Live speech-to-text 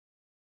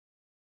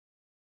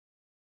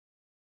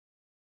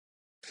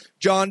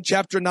John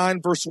chapter 9,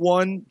 verse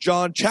 1.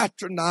 John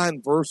chapter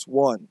 9, verse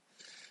 1.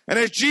 And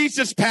as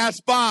Jesus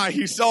passed by,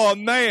 he saw a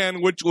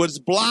man which was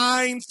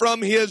blind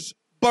from his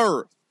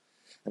birth.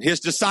 And his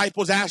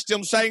disciples asked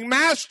him, saying,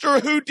 Master,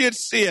 who did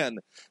sin,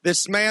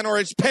 this man or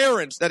his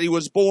parents, that he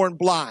was born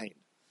blind?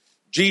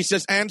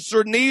 Jesus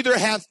answered, Neither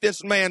hath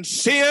this man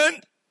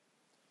sinned,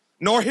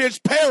 nor his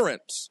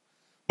parents,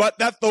 but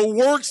that the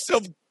works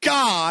of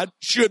God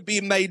should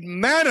be made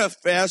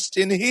manifest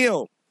in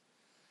him.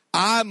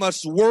 I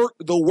must work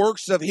the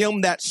works of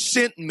him that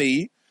sent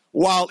me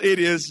while it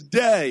is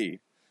day,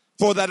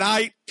 for the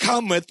night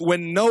cometh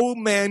when no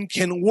man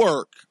can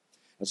work.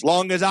 As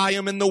long as I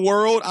am in the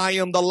world, I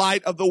am the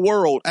light of the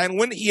world. And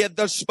when he had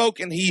thus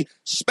spoken, he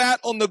spat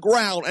on the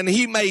ground, and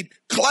he made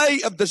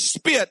clay of the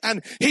spit,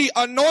 and he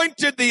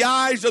anointed the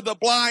eyes of the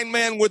blind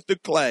man with the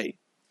clay.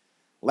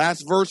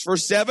 Last verse,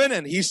 verse 7,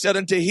 and he said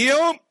unto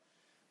him,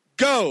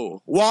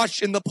 Go,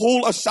 wash in the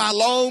pool of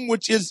Siloam,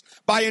 which is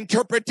by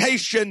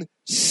interpretation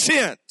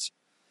sent.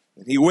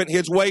 And he went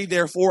his way,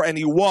 therefore, and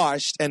he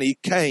washed, and he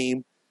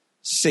came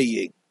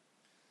seeing.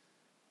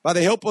 By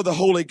the help of the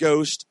Holy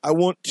Ghost, I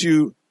want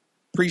to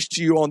preach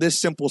to you on this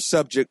simple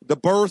subject, the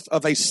birth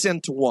of a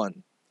sent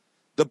one.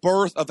 The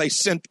birth of a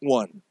sent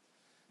one.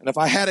 And if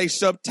I had a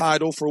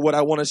subtitle for what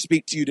I want to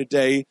speak to you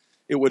today,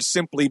 it would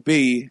simply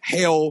be,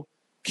 Hell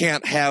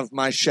Can't Have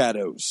My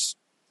Shadows.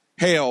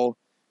 Hell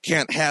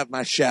can't have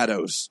my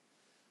shadows.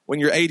 When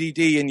you're ADD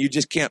and you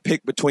just can't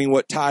pick between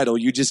what title,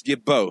 you just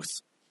give both.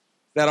 Is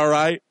that all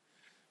right?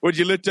 Would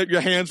you lift up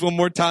your hands one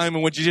more time,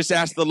 and would you just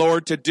ask the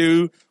Lord to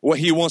do what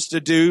he wants to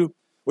do?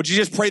 Would you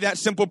just pray that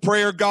simple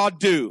prayer? God,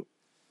 do.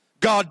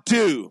 God,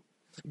 do.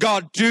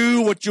 God,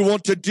 do what you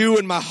want to do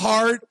in my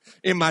heart,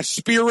 in my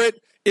spirit,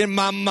 in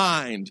my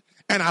mind.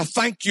 And I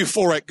thank you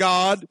for it,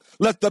 God.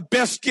 Let the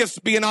best gifts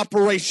be in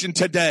operation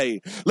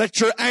today. Let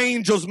your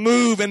angels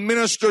move and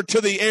minister to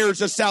the heirs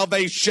of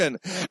salvation.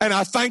 And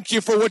I thank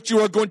you for what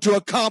you are going to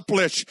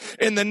accomplish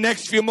in the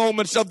next few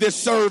moments of this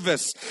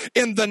service.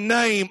 In the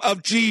name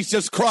of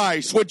Jesus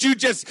Christ. Would you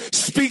just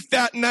speak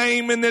that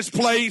name in this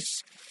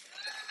place?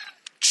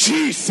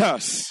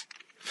 Jesus.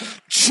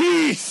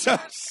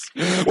 Jesus.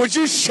 Would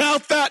you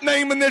shout that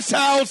name in this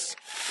house?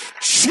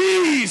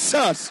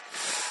 Jesus.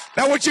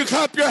 Now would you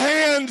clap your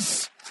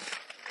hands?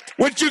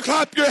 Would you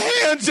clap your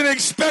hands in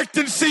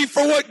expectancy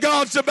for what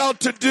God's about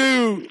to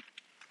do?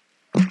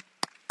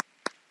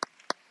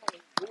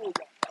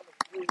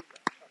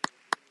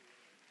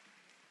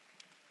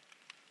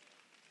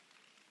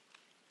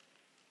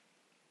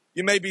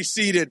 You may be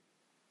seated.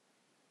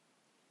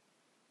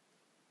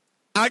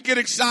 I get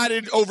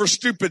excited over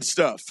stupid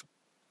stuff.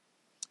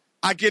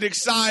 I get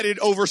excited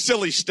over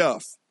silly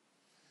stuff.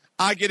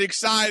 I get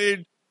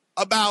excited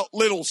about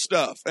little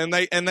stuff. And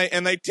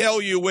they tell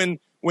you when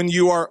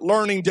you are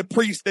learning to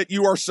preach that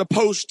you are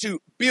supposed to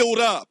build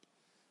up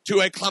to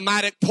a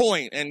climatic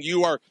point, and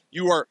you are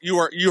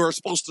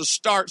supposed to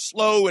start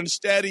slow and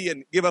steady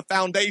and give a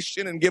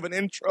foundation and give an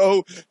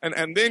intro,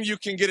 and then you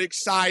can get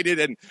excited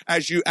and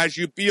as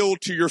you build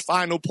to your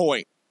final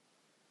point.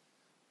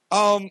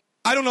 I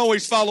don't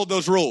always follow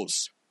those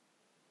rules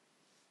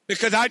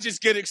because I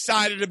just get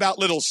excited about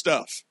little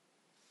stuff.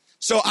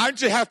 So I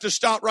just have to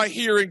stop right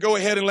here and go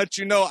ahead and let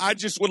you know I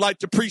just would like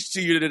to preach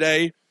to you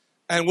today,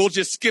 and we'll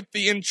just skip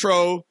the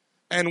intro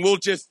and we'll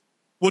just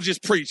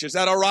preach. Is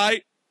that all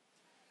right?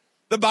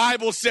 The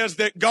Bible says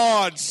that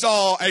God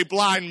saw a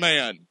blind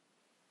man.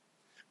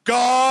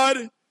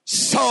 God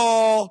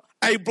saw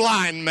a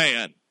blind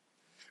man.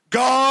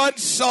 God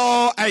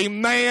saw a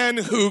man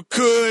who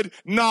could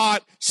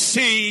not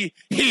see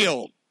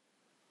him.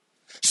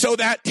 So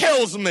that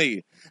tells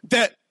me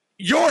that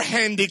your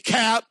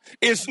handicap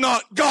is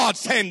not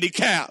God's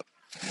handicap.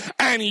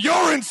 And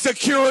your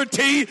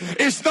insecurity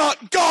is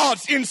not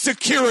God's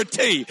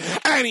insecurity.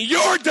 And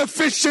your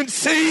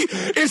deficiency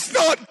is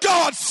not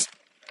God's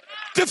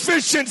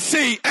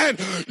deficiency. And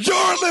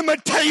your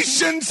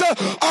limitations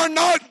are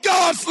not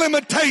God's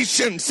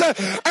limitations.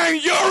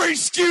 And your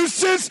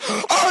excuses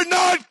are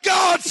not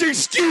God's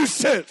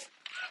excuses.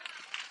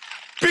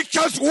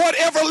 Because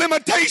whatever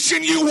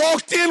limitation you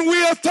walked in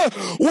with,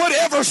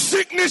 whatever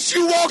sickness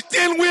you walked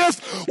in with,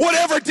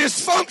 whatever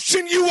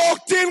dysfunction you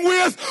walked in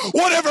with,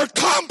 whatever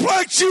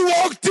complex you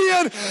walked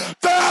in,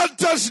 that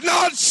does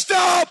not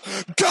stop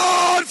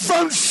God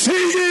from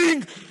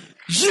seeing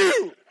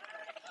you.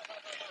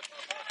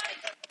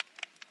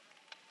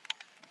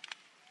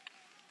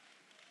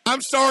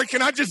 I'm sorry,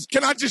 can I just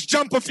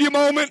jump a few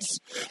moments?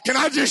 Can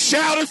I just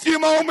shout a few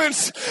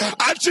moments?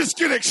 I just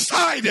get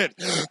excited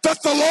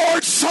that the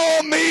Lord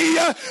saw me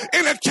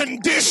in a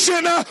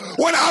condition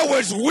when I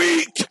was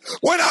weak,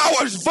 when I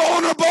was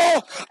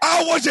vulnerable,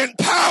 I wasn't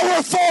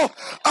powerful,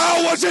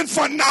 I wasn't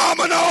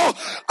phenomenal,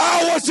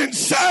 I wasn't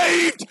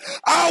saved,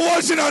 I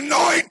wasn't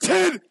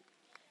anointed,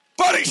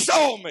 but He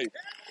saw me.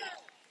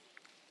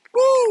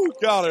 Woo,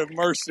 God have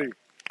mercy.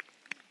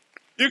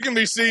 You can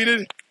be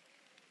seated.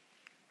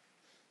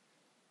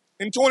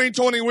 In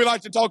 2020, we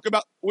like to talk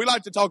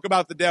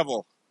about the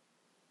devil.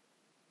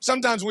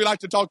 Sometimes we like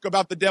to talk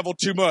about the devil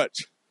too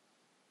much.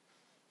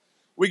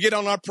 We get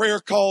on our prayer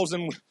calls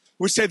and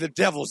we say, the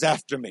devil's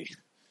after me.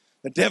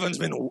 The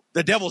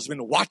devil's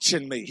been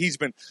watching me. He's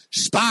been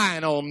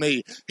spying on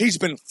me. He's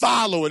been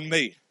following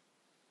me.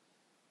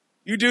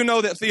 You do know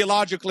that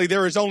theologically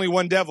there is only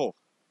one devil.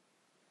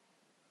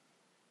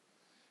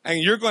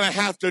 And you're going to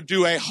have to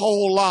do a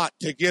whole lot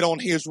to get on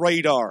his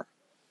radar.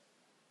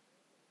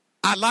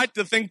 I like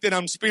to think that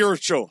I'm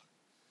spiritual,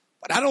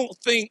 but I don't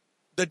think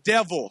the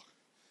devil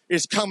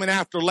is coming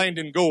after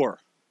Landon Gore.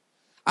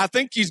 I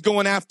think he's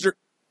going after,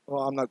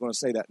 well, I'm not going to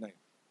say that name.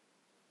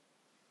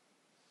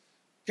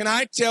 Can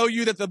I tell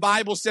you that the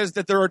Bible says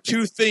that there are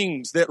two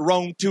things that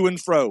roam to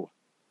and fro?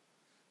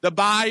 The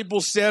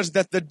Bible says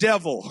that the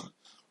devil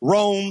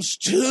roams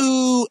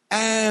to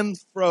and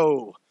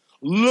fro,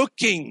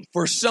 looking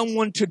for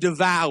someone to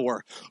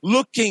devour,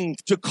 looking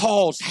to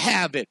cause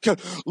havoc,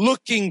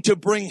 looking to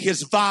bring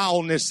his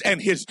vileness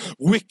and his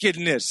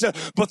wickedness.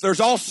 But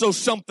there's also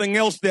something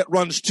else that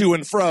runs to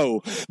and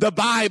fro. The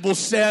Bible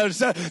says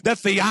that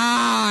the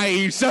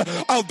eyes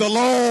of the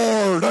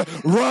Lord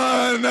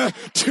run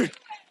to.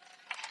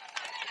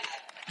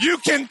 You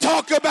can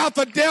talk about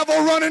the devil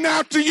running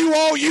after you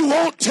all you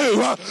want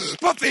to,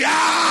 but the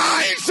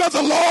eyes of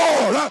the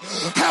Lord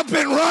have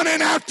been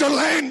running after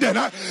Landon,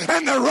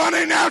 and they're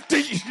running after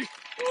you.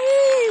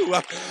 Ooh.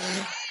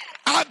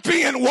 I'm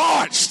being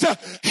watched.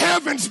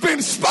 Heaven's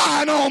been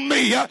spying on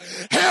me.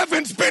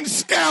 Heaven's been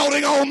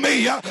scouting on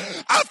me.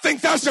 I think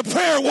that's a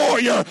prayer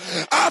warrior.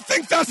 I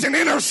think that's an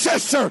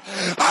intercessor.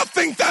 I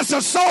think that's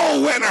a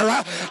soul winner.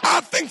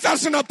 I think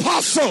that's an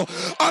apostle,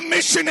 a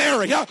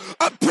missionary, a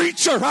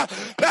preacher.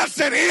 That's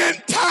an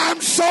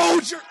end-time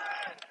soldier.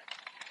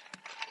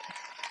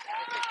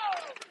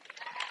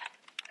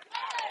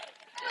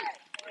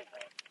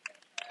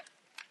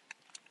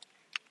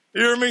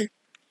 You hear me?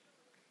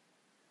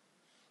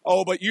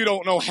 Oh, but you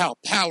don't know how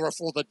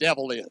powerful the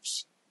devil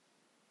is.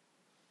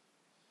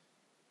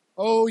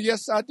 Oh,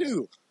 yes, I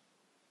do.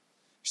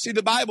 See,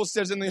 the Bible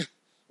says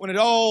when it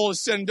all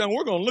is said and done,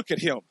 we're going to look at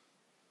him.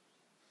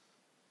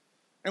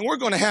 And we're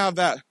going to have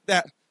that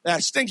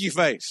stinky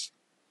face.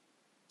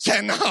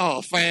 Say,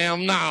 no,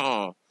 fam,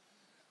 no.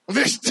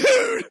 This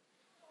dude.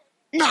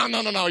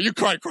 No. You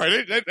quite.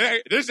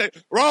 This is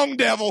wrong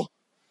devil.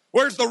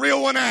 Where's the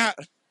real one at?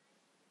 And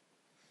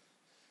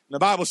the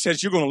Bible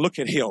says you're going to look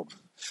at him.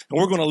 And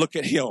we're going to look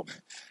at him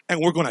and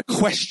we're going to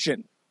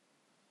question,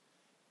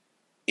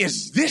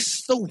 is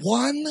this the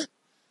one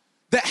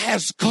that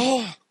has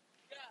called?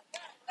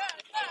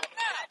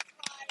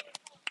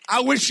 I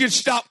wish you'd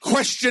stop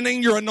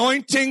questioning your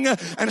anointing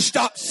and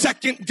stop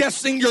second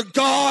guessing your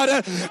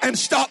God and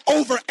stop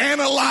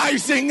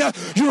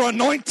overanalyzing your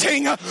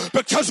anointing,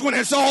 because when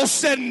it's all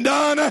said and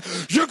done,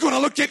 you're going to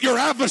look at your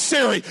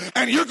adversary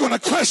and you're going to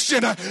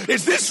question,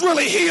 is this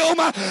really him?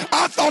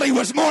 I thought he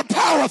was more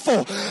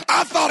powerful.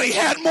 I thought he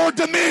had more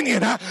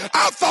dominion. I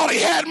thought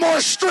he had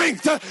more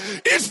strength.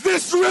 Is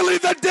this really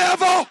the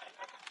devil?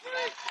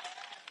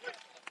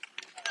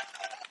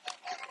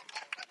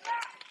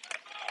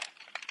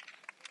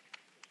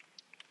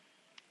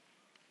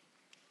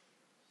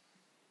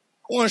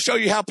 I want to show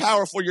you how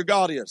powerful your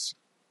God is.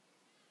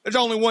 There's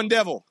only one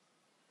devil.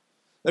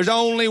 There's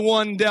only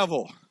one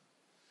devil.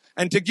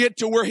 And to get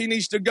to where he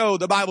needs to go,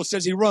 the Bible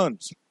says he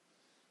runs.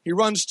 He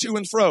runs to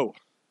and fro.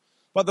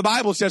 But the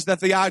Bible says that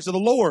the eyes of the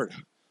Lord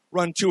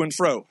run to and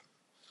fro.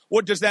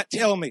 What does that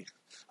tell me?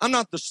 I'm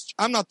not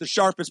the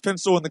sharpest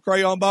pencil in the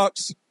crayon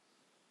box.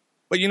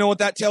 But you know what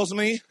that tells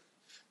me?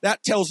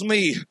 That tells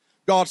me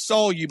God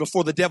saw you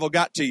before the devil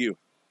got to you.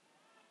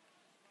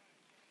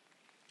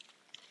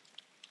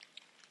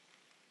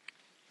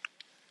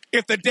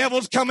 If the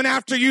devil's coming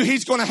after you,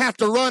 he's going to have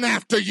to run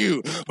after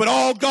you. But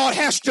all God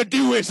has to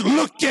do is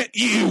look at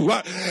you.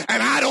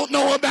 And I don't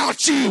know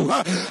about you.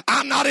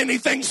 I'm not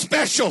anything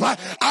special.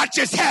 I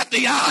just had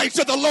the eyes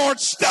of the Lord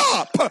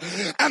stop.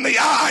 And the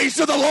eyes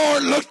of the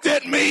Lord looked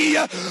at me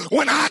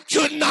when I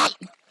could not.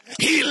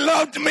 He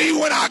loved me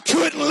when I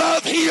couldn't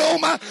love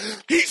him.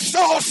 He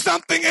saw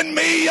something in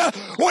me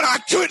when I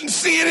couldn't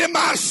see it in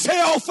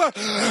myself.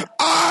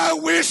 I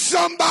wish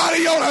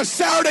somebody on a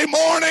Saturday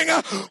morning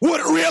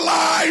would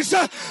realize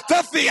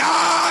that the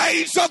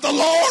eyes of the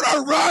Lord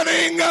are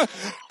running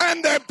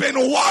and they've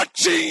been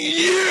watching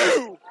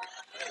you.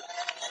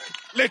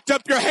 Lift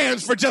up your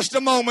hands for just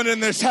a moment in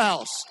this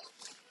house.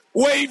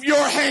 Wave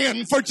your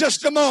hand for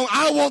just a moment.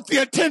 I want the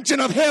attention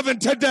of heaven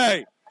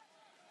today.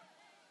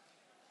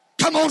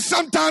 Come on,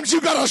 sometimes you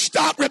got to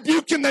stop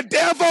rebuking the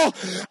devil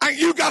and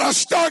you got to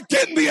start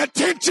getting the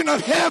attention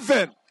of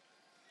heaven.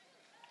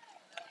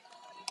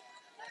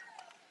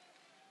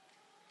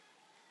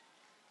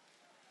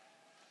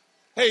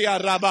 Hey,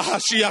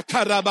 Arabahashia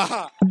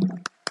Karabaha.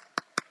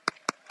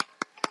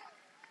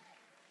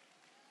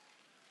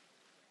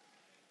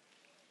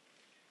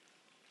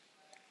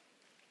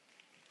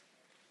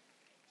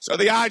 So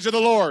the eyes of the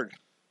Lord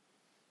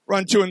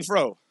run to and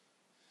fro.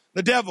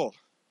 The devil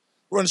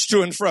runs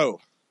to and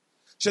fro.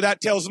 So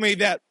that tells me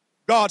that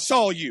God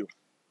saw you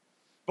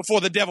before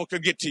the devil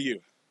could get to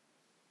you.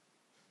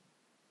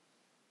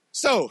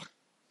 So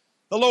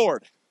the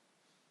Lord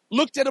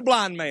looked at a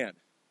blind man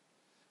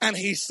and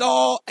he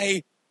saw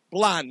a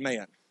blind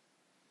man.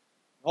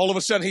 All of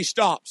a sudden he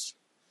stops.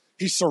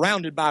 He's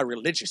surrounded by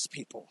religious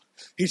people.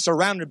 He's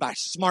surrounded by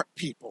smart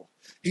people.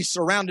 He's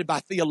surrounded by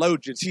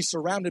theologians. He's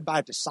surrounded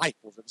by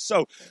disciples. And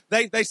so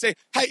they say,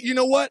 hey, you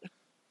know what?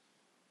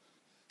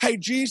 Hey,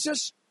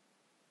 Jesus,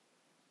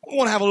 I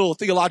want to have a little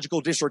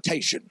theological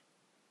dissertation.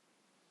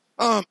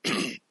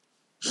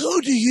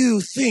 Who do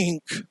you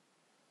think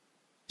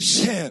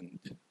sinned?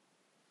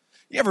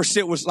 You ever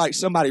sit with like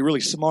somebody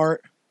really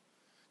smart?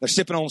 They're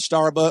sipping on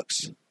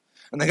Starbucks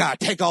and they got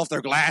to take off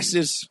their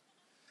glasses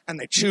and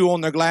they chew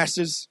on their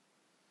glasses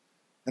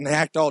and they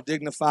act all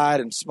dignified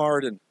and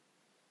smart, and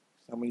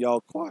some of y'all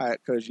quiet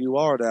because you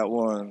are that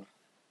one.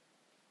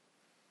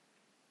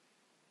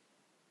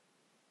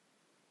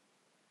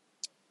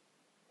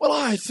 Well,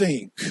 I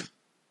think,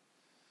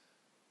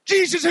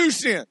 Jesus, who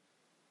sinned?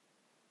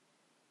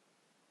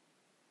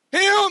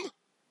 Him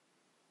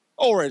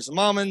or his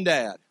mom and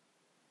dad?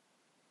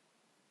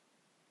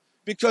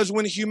 Because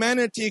when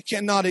humanity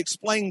cannot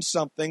explain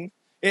something,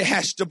 it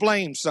has to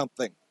blame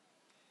something.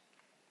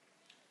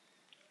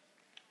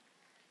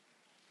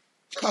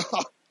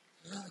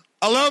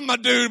 I love my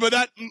dude, but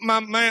my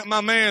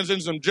man's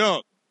in some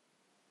junk.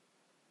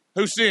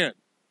 Who sinned?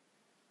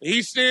 Did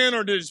he sin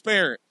or did his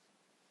parents?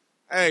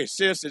 Hey,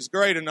 sis, it's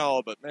great and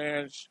all, but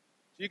man,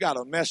 she got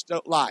a messed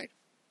up life.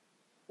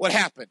 What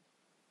happened?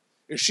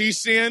 Is she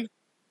sin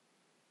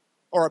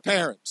or her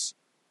parents?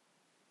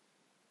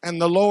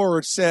 And the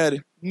Lord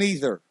said,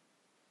 neither.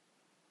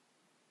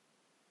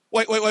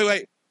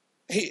 Wait.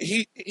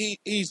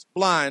 He's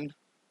blind,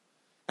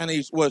 and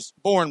he was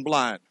born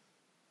blind.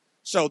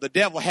 So the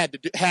devil had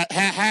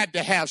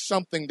to have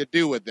something to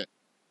do with it.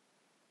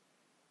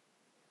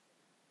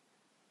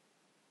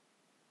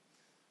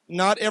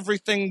 Not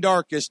everything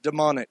dark is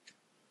demonic.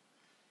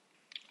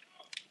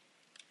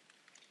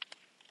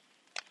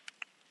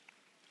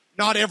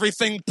 Not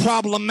everything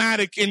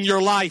problematic in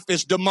your life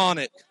is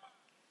demonic.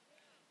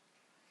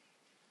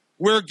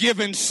 We're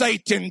giving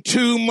Satan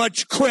too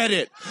much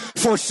credit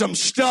for some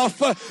stuff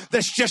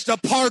that's just a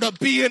part of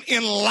being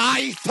in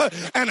life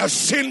and a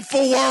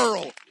sinful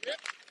world.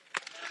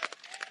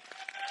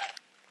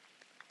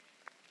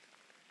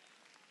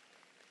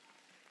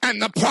 And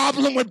the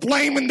problem with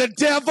blaming the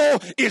devil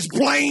is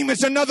blame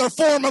is another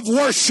form of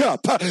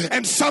worship.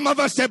 And some of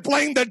us have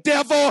blamed the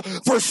devil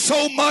for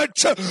so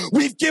much.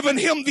 We've given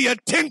him the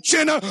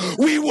attention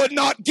we would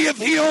not give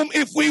him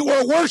if we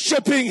were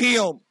worshiping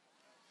him.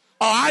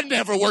 Oh, I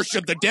never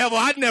worship the devil.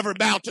 I'd never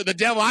bow to the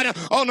devil.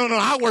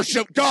 I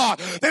worship God.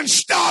 Then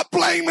stop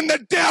blaming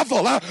the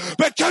devil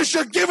because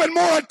you're giving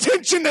more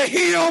attention to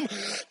him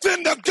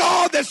than the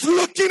God that's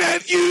looking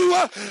at you,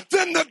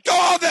 than the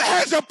God that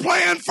has a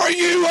plan for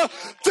you,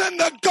 than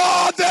the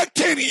God that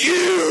can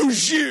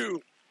use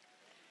you.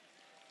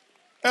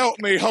 Help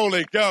me,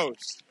 Holy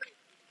Ghost.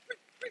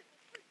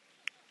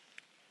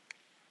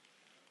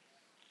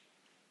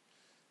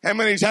 How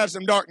many's had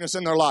some darkness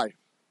in their life?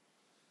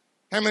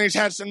 How many's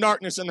had some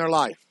darkness in their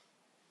life?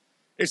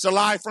 It's a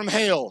lie from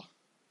hell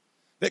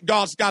that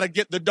God's got to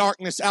get the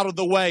darkness out of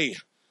the way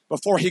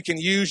before he can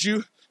use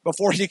you,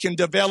 before he can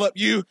develop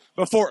you,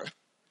 before...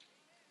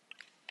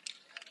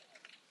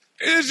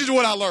 This is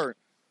what I learned.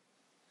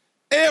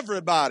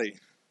 Everybody,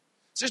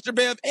 Sister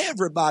Bev,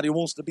 everybody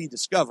wants to be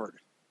discovered.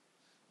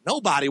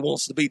 Nobody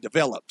wants to be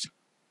developed.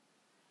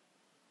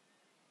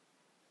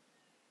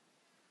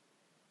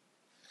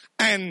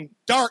 And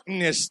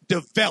darkness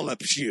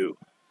develops you.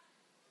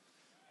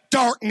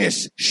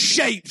 Darkness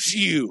shapes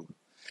you.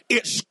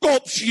 It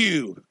sculpts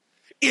you.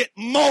 It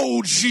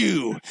molds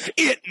you.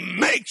 It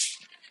makes.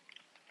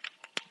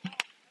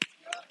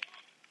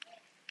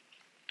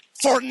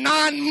 For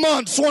 9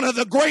 months, one of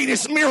the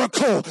greatest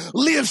miracles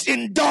lives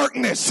in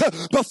darkness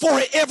before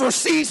it ever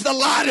sees the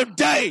light of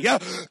day.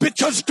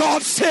 Because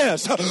God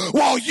says,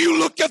 while you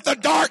look at the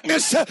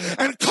darkness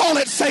and call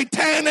it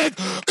satanic,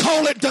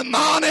 call it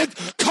demonic,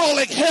 call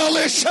it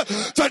hellish,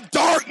 the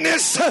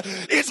darkness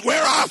is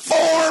where I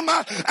form,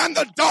 and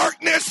the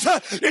darkness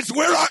is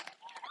where I...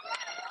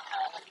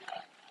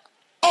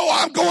 Oh,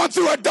 I'm going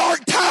through a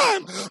dark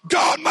time.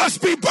 God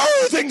must be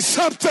birthing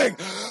something.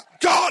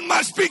 God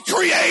must be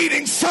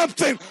creating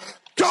something.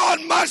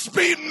 God must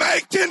be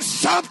making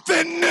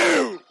something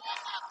new.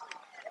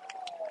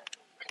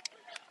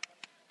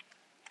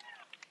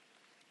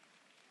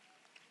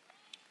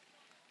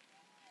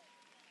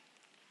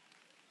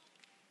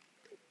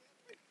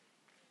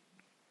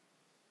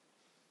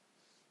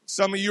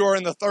 Some of you are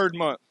in the 3rd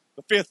month,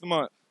 the 5th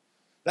month,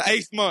 the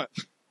 8th month.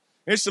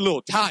 It's a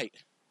little tight.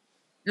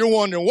 You're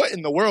wondering what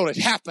in the world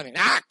is happening.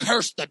 I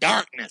curse the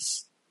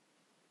darkness.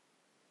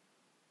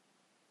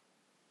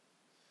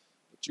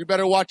 But you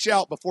better watch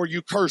out before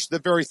you curse the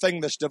very thing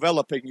that's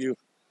developing you.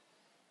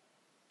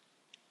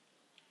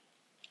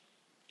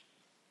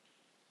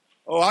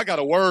 Oh, I got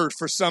a word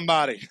for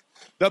somebody.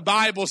 The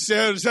Bible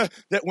says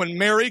that when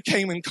Mary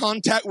came in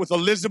contact with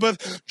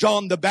Elizabeth,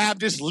 John the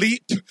Baptist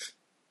leaped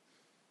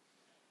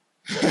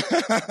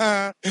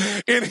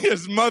in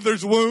his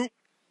mother's womb.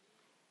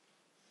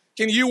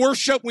 Can you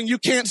worship when you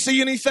can't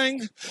see anything?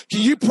 Can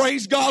you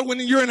praise God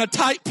when you're in a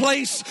tight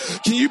place?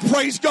 Can you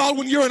praise God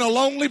when you're in a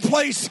lonely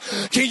place?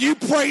 Can you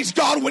praise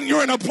God when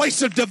you're in a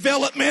place of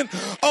development?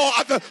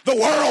 Oh, the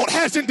world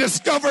hasn't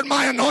discovered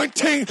my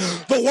anointing.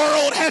 The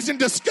world hasn't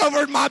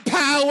discovered my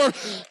power.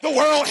 The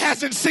world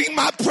hasn't seen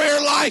my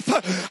prayer life.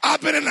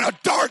 I've been in a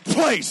dark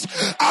place.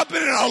 I've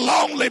been in a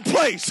lonely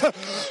place.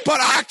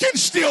 But I can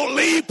still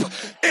leap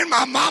in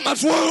my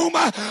mama's womb.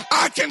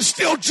 I can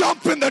still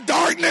jump in the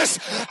darkness.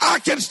 I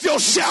can still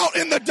shout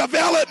in the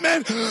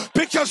development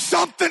because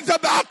something's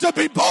about to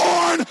be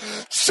born.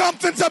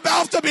 Something's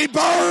about to be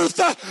birthed.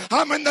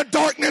 I'm in the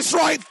darkness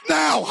right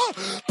now,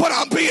 but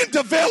I'm being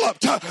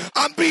developed.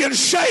 I'm being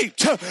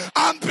shaped.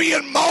 I'm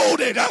being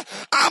molded.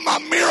 I'm a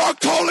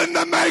miracle in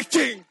the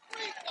making.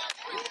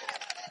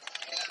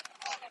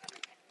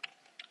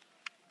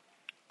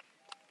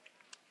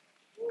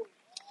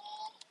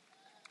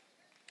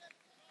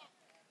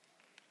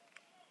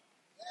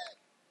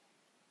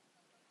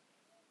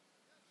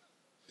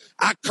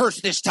 I curse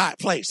this tight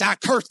place. I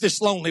curse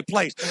this lonely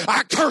place.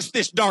 I curse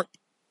this dark.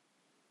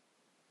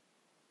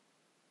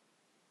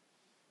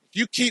 If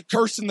you keep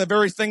cursing the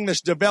very thing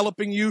that's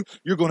developing you,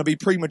 you're going to be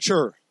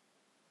premature.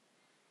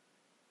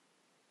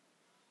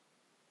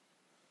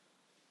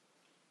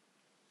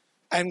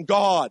 And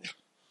God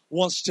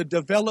wants to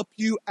develop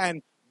you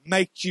and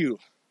make you.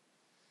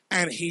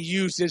 And He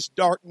uses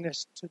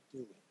darkness to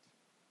do it.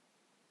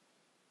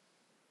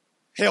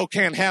 Hell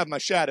can't have my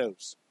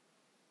shadows.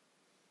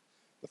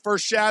 The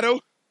first shadow,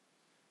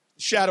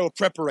 the shadow of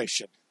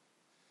preparation.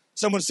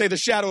 Someone say the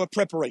shadow of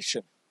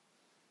preparation.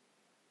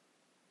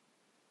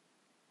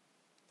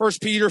 1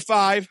 Peter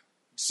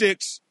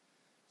 5:6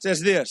 says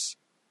this.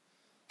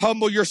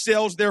 Humble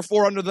yourselves,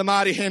 therefore, under the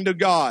mighty hand of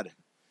God,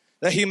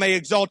 that He may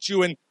exalt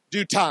you in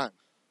due time.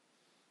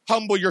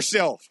 Humble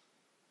yourself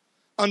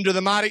under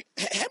the mighty.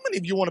 How many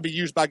of you want to be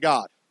used by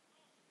God?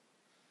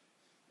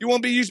 You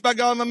want to be used by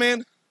God, my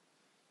man?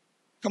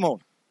 Come on.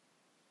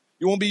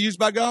 You want to be used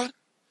by God?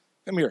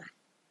 Come here.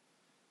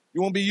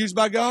 You want to be used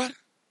by God?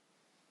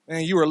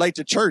 Man, you were late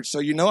to church, so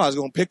you know I was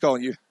going to pick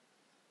on you.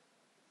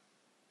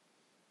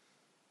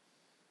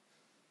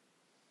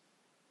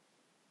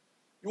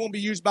 You want to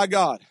be used by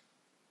God.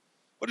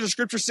 What does the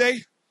scripture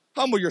say?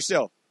 Humble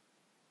yourself.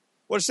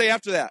 What does it say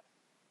after that?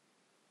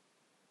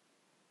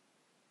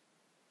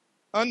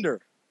 Under.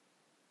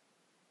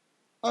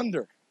 I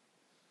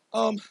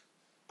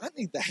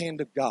need the hand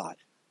of God.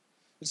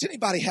 Does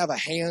anybody have a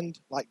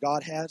hand like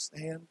God has the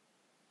hand?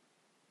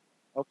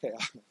 Okay,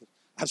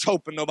 I was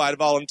hoping nobody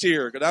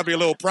volunteered because I'd be a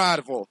little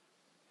prideful.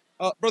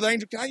 Brother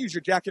Angel, can I use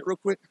your jacket real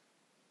quick?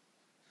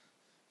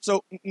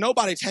 So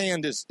nobody's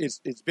hand is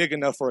big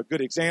enough for a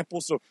good example,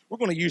 so we're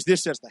going to use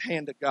this as the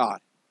hand of God.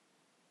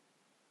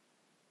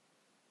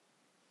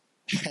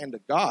 The hand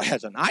of God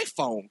has an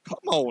iPhone. Come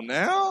on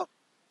now.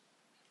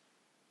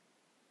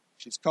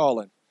 She's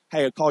calling.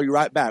 Hey, I'll call you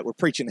right back. We're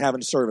preaching,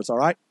 having a service, all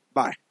right?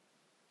 Bye.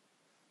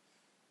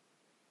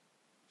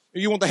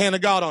 You want the hand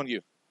of God on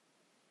you.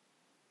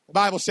 The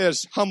Bible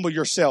says, humble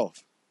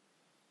yourself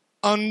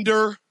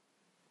under.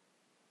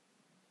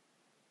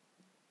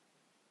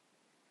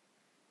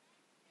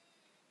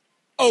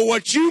 Oh,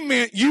 what you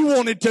meant, you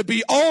wanted to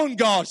be on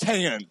God's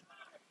hand.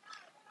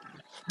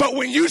 But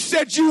when you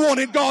said you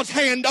wanted God's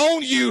hand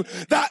on you,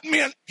 that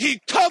meant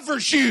He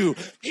covers you.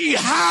 He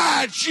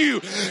hides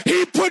you.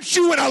 He puts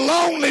you in a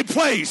lonely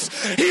place.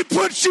 He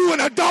puts you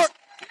in a dark.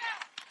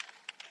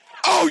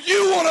 Oh,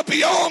 you want to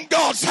be on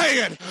God's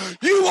hand.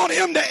 You want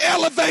Him to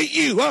elevate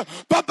you.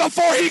 But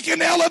before He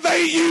can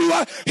elevate you,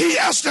 He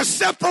has to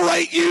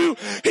separate you.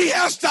 He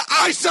has to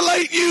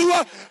isolate you.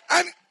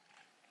 And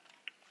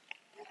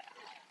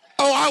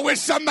oh, I wish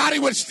somebody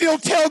would still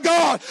tell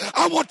God,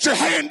 I want your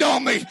hand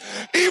on me.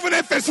 Even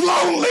if it's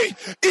lonely,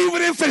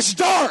 even if it's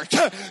dark,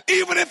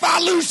 even if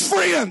I lose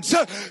friends,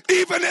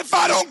 even if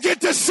I don't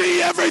get to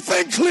see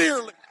everything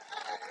clearly.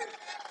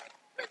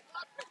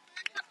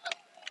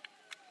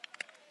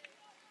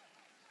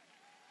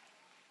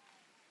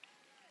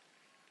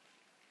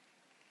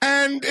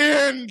 And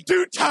in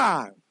due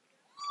time.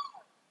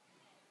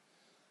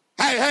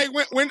 Hey,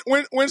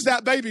 when's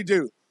that baby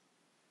due?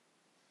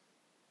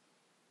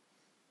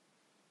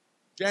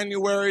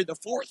 January the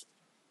 4th?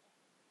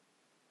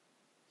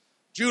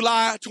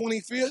 July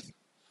 25th?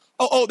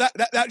 Oh,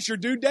 that's your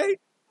due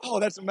date? Oh,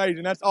 that's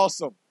amazing. That's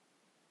awesome.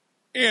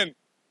 In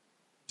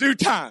due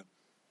time.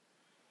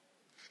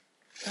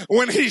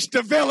 When He's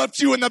developed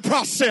you in the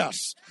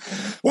process.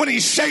 When He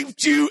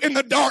shaped you in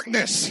the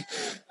darkness.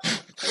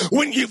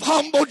 When you've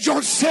humbled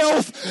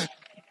yourself.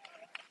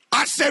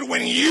 I said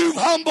when you've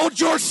humbled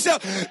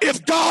yourself,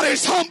 if God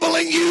is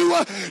humbling you,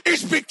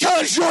 it's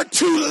because you're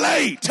too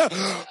late.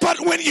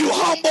 But when you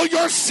humble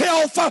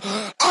yourself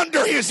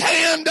under His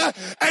hand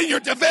and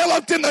you're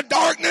developed in the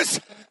darkness,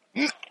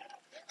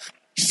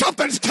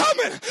 something's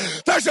coming.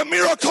 There's a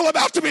miracle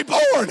about to be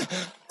born.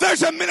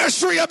 There's a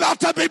ministry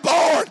about to be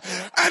born.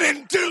 And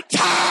in due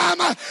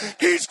time,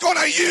 He's going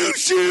to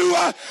use you.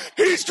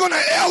 He's going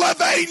to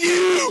elevate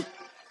you.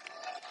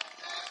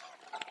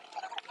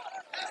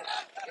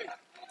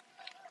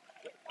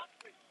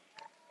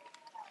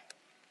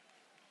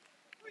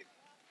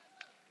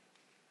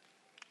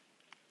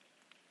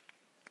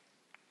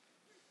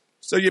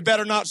 So you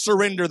better not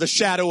surrender the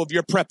shadow of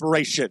your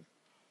preparation.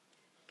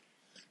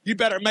 You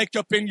better make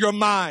up in your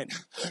mind.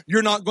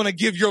 You're not going to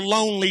give your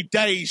lonely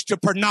days to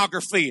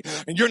pornography.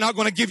 And you're not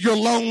going to give your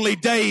lonely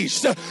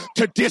days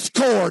to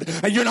discord.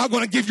 And you're not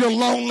going to give your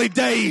lonely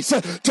days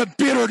to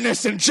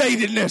bitterness and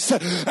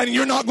jadedness. And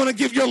you're not going to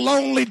give your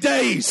lonely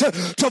days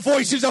to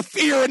voices of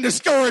fear and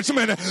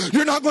discouragement.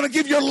 You're not going to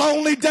give your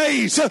lonely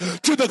days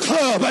to the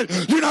club.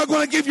 You're not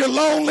going to give your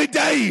lonely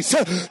days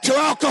to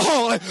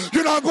alcohol.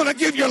 You're not going to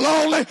give your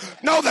lonely.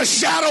 No, the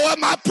shadow of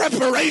my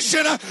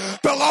preparation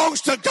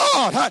belongs to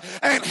God.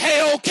 And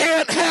hell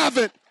can't have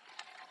it.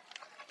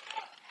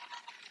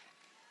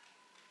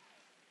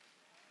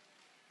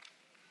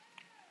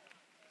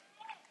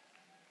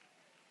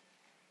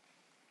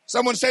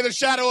 Someone say the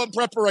shadow of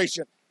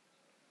preparation.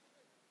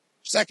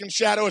 Second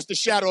shadow is the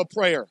shadow of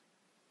prayer.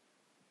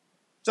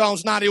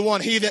 Psalms 91,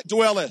 he that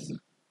dwelleth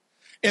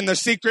in the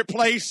secret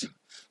place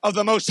of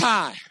the Most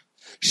High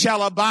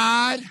shall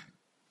abide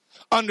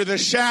under the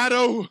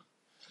shadow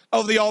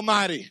of the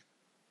Almighty.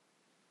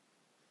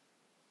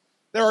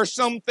 There are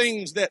some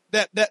things that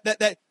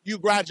you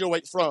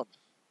graduate from.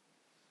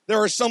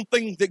 There are some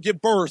things that give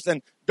birth,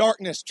 and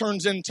darkness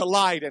turns into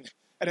light,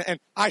 and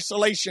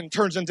isolation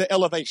turns into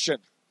elevation.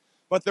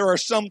 But there are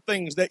some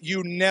things that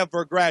you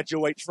never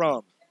graduate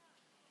from.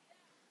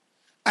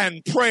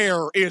 And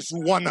prayer is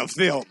one of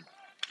them.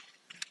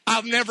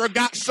 I've never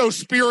got so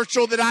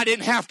spiritual that I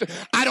didn't have to.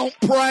 I don't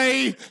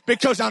pray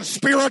because I'm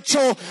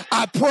spiritual.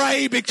 I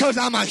pray because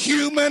I'm a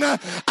human.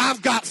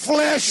 I've got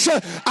flesh.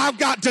 I've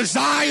got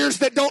desires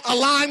that don't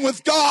align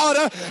with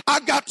God.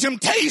 I've got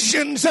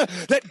temptations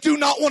that do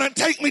not want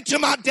to take me to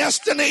my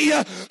destiny.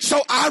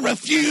 So I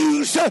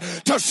refuse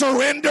to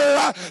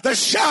surrender the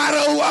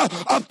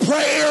shadow of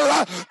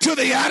prayer to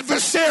the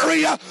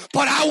adversary.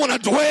 But I want to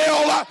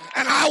dwell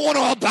and I want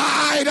to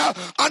abide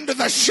under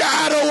the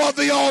shadow of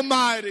the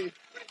Almighty.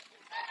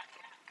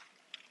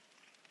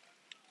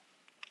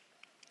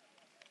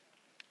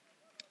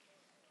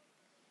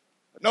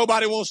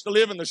 Nobody wants to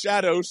live in the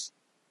shadows.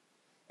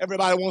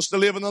 Everybody wants to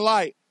live in the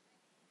light.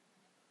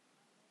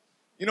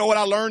 You know what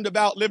I learned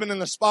about living in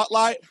the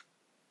spotlight?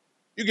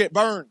 You get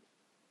burned.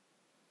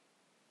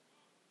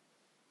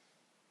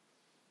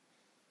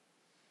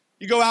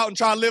 You go out and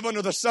try to live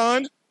under the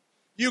sun,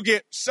 you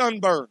get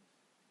sunburned.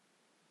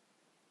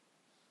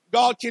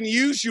 God can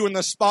use you in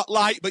the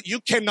spotlight, but you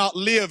cannot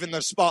live in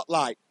the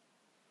spotlight.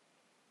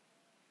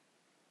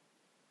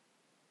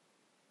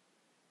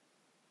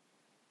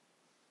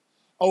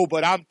 Oh,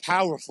 but I'm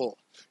powerful.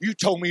 You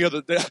told me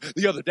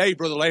the other day,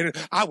 Brother Landon,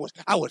 I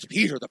was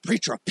Peter, the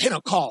preacher of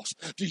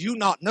Pentecost. Do you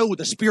not know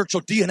the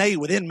spiritual DNA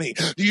within me?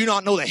 Do you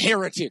not know the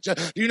heritage? Do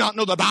you not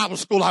know the Bible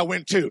school I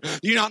went to?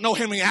 Do you not know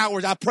how many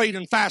hours I prayed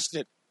and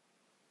fasted?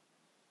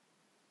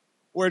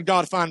 Where did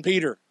God find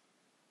Peter?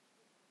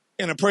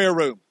 In a prayer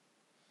room.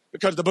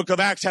 Because the book of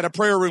Acts had a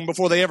prayer room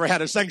before they ever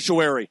had a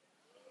sanctuary.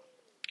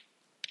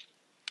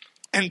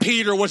 And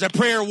Peter was a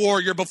prayer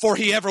warrior before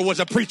he ever was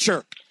a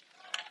preacher.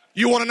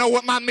 You want to know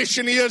what my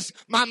mission is?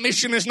 My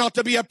mission is not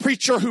to be a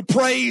preacher who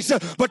prays,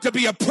 but to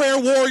be a prayer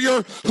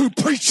warrior who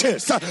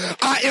preaches.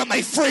 I am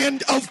a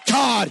friend of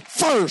God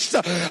first.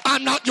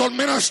 I'm not your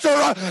minister.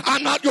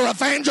 I'm not your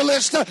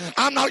evangelist.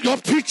 I'm not your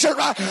preacher.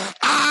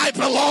 I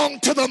belong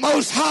to the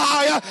Most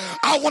High.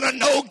 I want to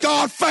know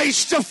God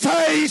face to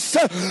face.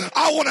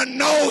 I want to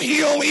know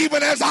Him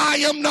even as I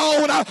am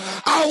known.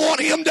 I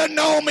want Him to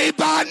know me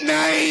by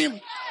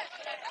name.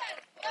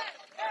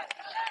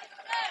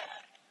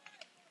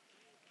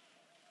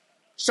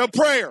 So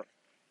prayer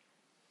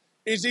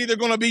is either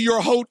going to be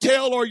your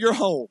hotel or your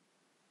home.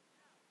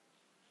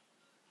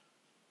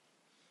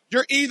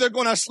 You're either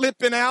going to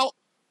slip in out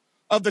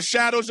of the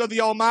shadows of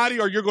the Almighty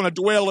or you're going to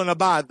dwell and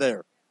abide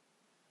there.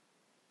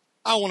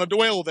 I want to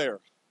dwell there.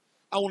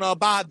 I want to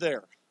abide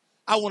there.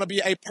 I want to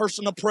be a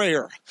person of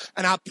prayer.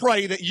 And I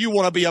pray that you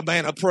want to be a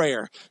man of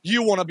prayer.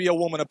 You want to be a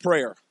woman of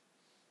prayer.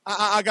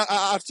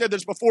 I've said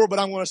this before, but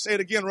I'm going to say it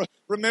again.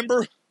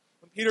 Remember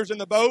when Peter's in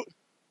the boat?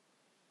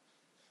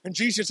 And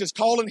Jesus is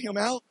calling him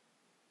out.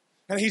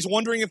 And he's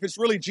wondering if it's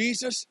really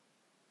Jesus.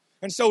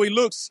 And so he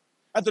looks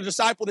at the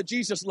disciple that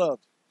Jesus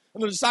loved.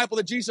 And the disciple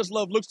that Jesus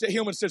loved looks at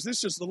him and says,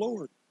 this is the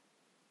Lord.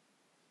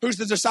 Who's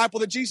the disciple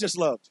that Jesus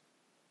loved?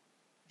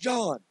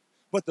 John.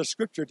 But the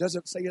scripture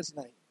doesn't say his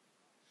name.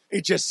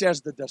 It just says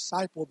the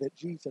disciple that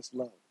Jesus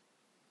loved.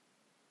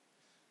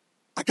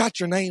 I got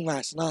your name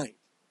last night.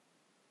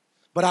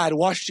 But I had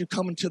watched you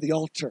coming to the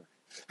altar.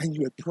 And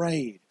you had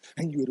prayed.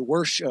 And you had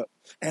worshiped.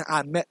 And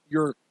I met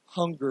your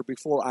hunger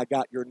before I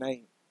got your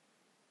name.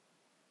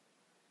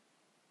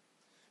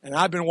 And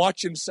I've been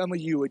watching some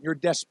of you and your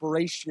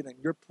desperation and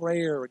your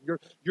prayer and your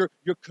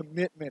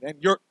commitment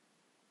and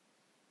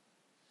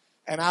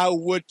I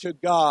would to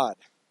God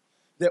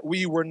that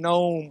we were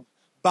known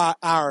by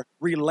our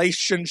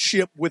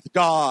relationship with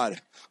God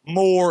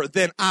more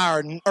than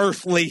our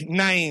earthly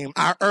name,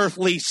 our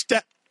earthly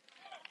step.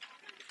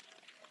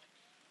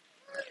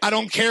 I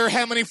don't care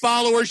how many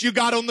followers you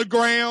got on the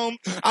ground.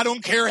 I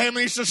don't care how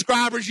many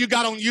subscribers you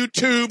got on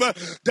YouTube.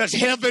 Does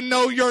heaven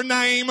know your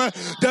name?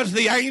 Does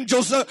the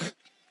angels...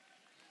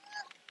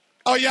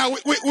 Oh, yeah,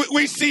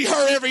 we see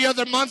her every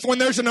other month when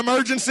there's an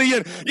emergency.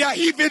 And, yeah,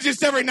 he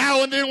visits every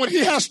now and then when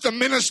he has to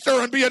minister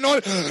and be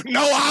anointed.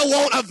 No, I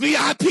want a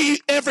VIP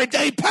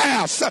everyday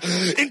pass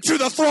into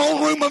the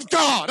throne room of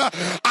God.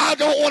 I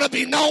don't want to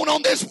be known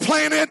on this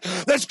planet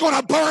that's going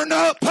to burn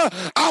up.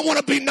 I want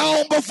to be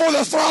known before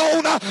the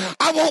throne.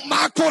 I want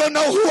Michael to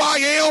know who I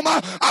am.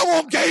 I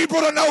want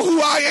Gabriel to know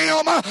who I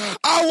am.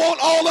 I want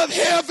all of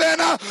heaven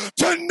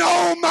to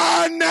know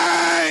my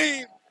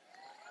name.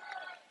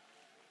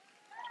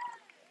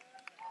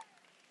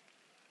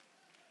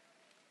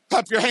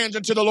 Clap your hands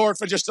unto the Lord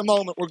for just a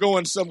moment. We're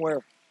going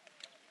somewhere.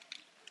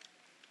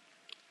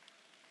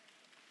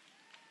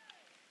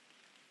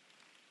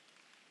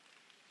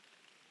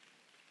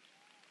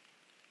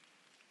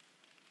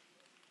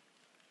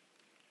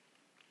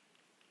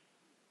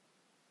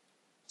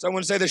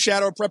 Someone say the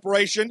shadow of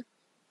preparation,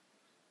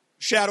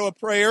 shadow of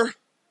prayer,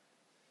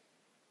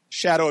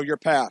 shadow of your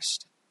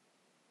past.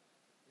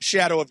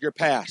 Shadow of your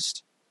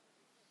past.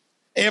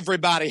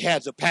 Everybody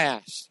has a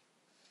past.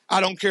 I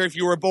don't care if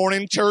you were born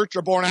in church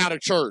or born out of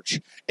church.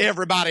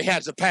 Everybody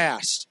has a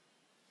past.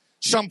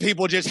 Some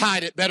people just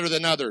hide it better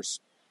than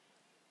others.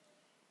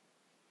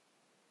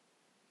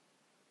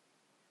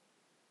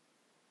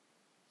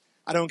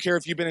 I don't care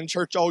if you've been in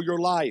church all your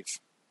life.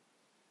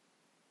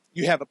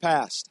 You have a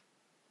past.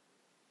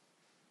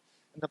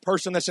 And the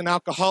person that's an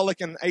alcoholic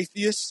and an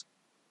atheist,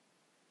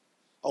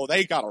 oh,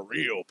 they got a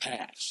real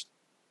past.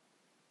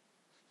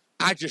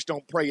 I just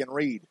don't pray and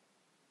read.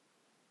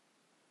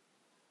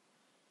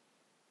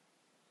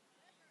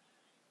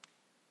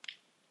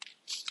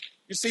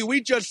 You see,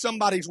 we judge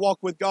somebody's walk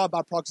with God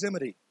by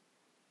proximity.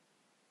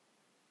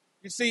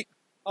 You see,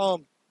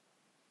 you'd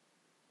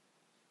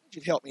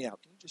help me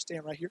out. Can you just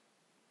stand right here?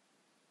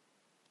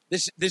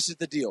 This is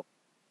the deal.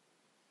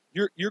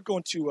 You're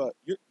going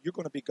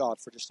to be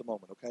God for just a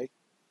moment, okay?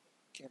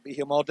 Can't be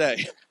him all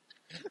day.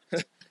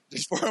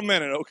 Just for a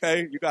minute,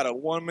 okay? You got a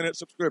 1-minute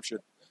subscription.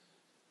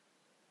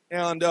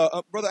 And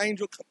Brother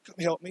Angel, come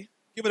help me.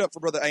 Give it up for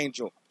Brother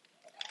Angel.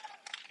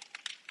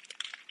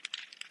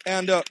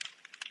 And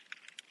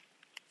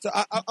so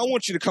I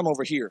want you to come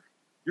over here.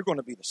 You're going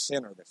to be the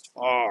sinner that's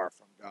far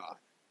from God.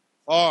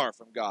 Far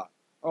from God.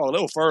 Oh, a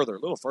little further.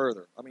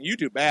 I mean, you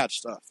do bad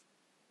stuff.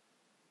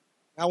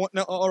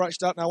 All right,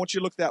 stop. Now I want you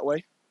to look that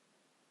way.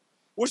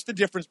 What's the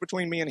difference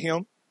between me and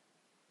him?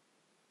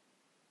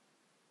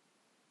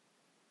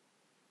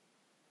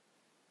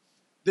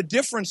 The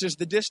difference is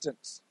the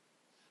distance.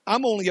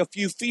 I'm only a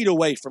few feet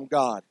away from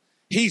God.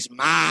 He's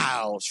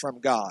miles from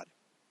God.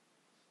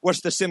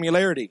 What's the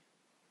similarity?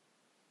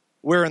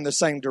 We're in the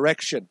same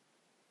direction.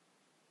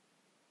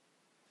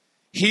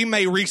 He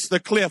may reach the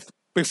cliff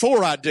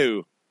before I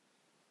do,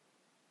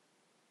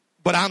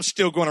 but I'm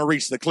still going to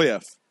reach the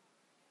cliff.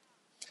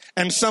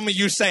 And some of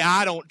you say,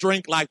 I don't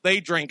drink like they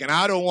drink, and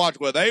I don't watch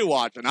what they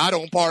watch, and I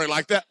don't party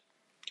like that.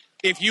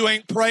 If you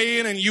ain't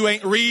praying and you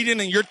ain't reading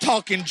and you're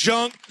talking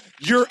junk,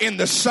 you're in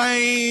the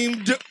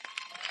same...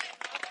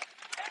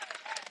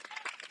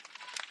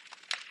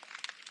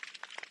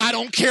 I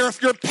don't care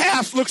if your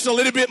past looks a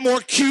little bit more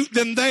cute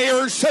than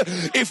theirs.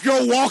 If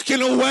you're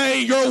walking away,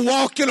 you're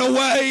walking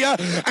away.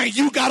 And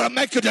you got to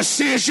make a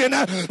decision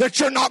that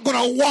you're not going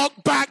to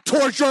walk back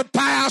towards your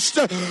past.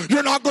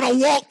 You're not going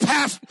to walk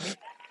past.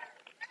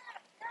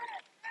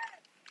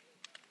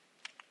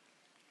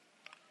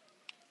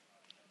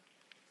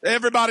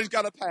 Everybody's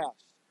got a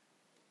past.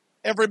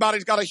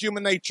 Everybody's got a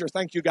human nature.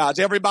 Thank you, guys.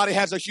 Everybody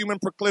has a human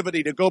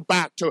proclivity to go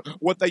back to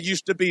what they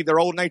used to be, their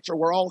old nature.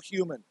 We're all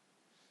human.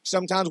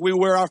 Sometimes we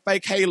wear our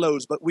fake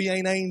halos, but we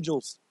ain't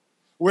angels.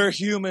 We're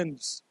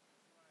humans.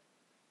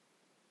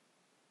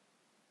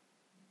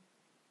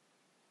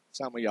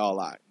 Some of y'all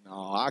like,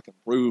 no, I can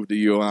prove to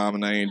you I'm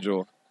an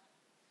angel.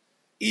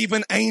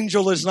 Even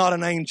angel is not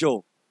an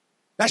angel.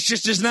 That's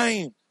just his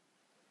name.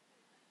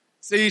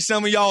 See,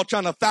 some of y'all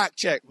trying to fact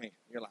check me.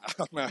 You're like,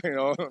 oh, man,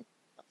 I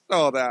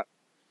saw that.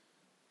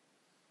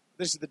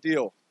 This is the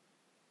deal.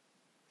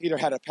 Peter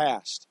had a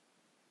past.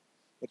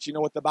 But you know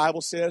what the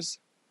Bible says?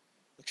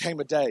 There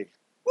came a day.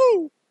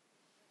 Woo!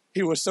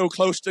 He was so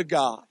close to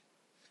God.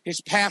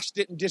 His past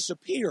didn't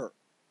disappear.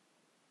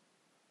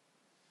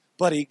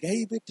 But he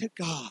gave it to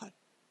God.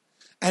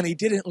 And he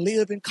didn't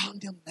live in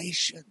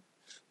condemnation.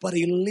 But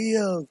he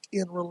lived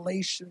in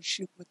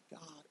relationship with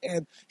God.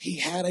 And he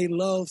had a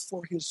love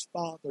for his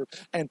Father.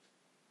 And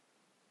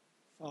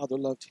Father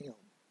loved him.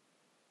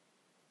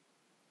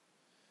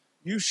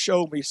 You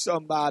show me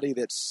somebody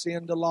that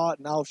sinned a lot,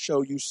 and I'll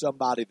show you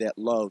somebody that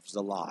loves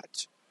a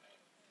lot.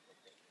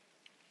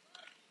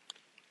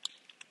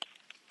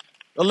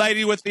 The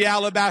lady with the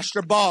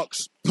alabaster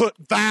box put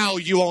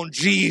value on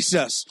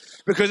Jesus,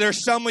 because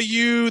there's some of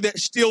you that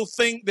still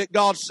think that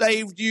God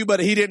saved you, but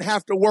he didn't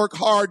have to work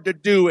hard to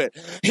do it.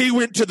 He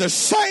went to the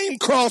same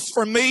cross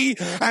for me,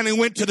 and he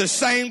went to the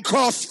same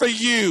cross for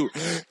you.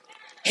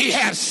 He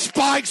had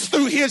spikes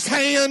through his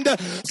hand,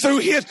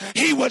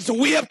 he was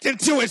whipped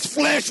until his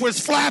flesh was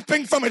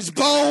flapping from his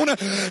bone.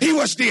 He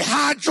was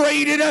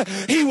dehydrated.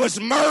 He was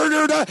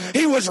murdered.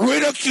 He was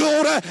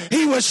ridiculed.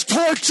 He was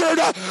tortured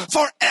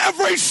for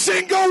every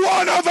single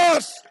one of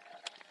us.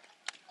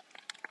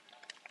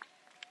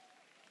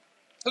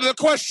 So the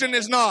question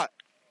is not,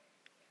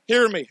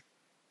 hear me.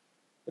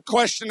 The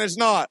question is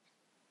not,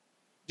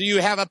 do you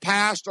have a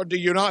past or do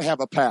you not have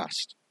a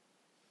past?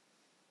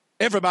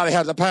 Everybody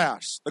has a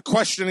past. The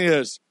question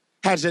is,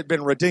 has it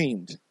been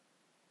redeemed?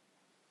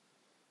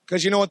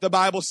 Because you know what the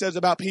Bible says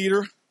about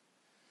Peter?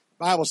 The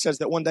Bible says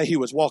that one day he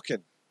was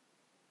walking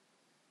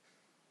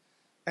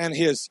and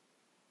his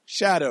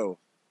shadow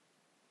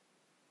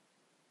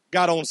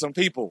got on some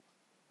people.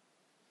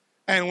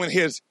 And when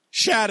his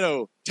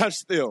shadow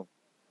touched them,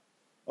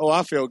 oh,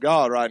 I feel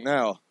God right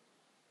now.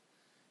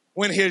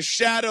 When his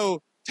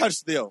shadow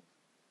touched them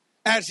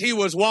as he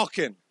was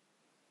walking,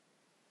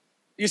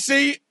 you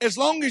see, as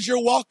long as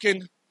you're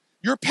walking,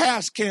 your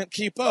past can't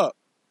keep up.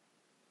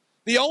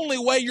 The only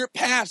way your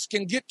past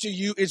can get to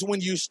you is when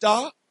you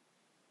stop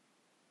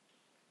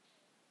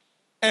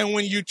and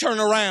when you turn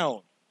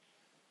around.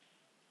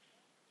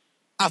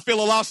 I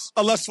feel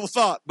a lustful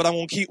thought, but I'm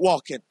going to keep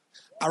walking.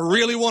 I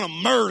really want to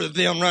murder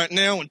them right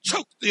now and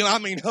choke them,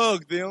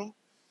 hug them.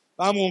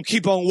 I'm going to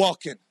keep on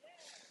walking.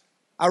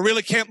 I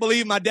really can't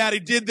believe my daddy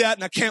did that,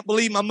 and I can't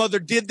believe my mother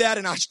did that,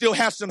 and I still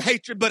have some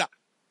hatred, but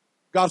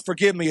God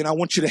forgive me, and I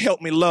want you to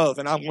help me love,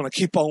 and I'm going to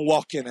keep on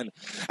walking. And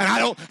I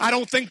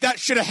don't think that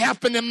should have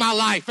happened in my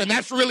life, and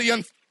that's really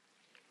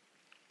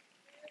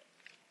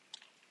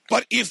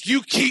But if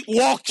you keep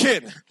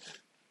walking,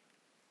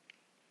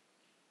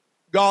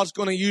 God's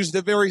going to use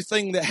the very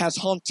thing that has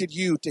haunted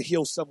you to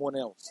heal someone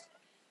else.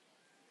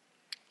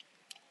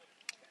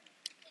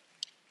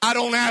 I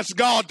don't ask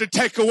God to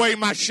take away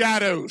my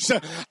shadows.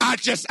 I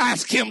just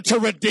ask him to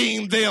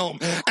redeem them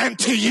and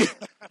to you.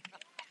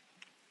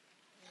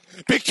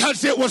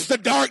 Because it was the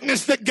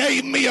darkness that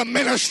gave me a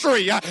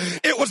ministry.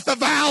 It was the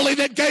valley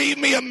that gave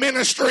me a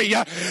ministry.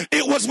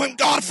 It was when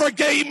God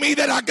forgave me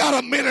that I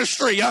got a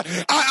ministry.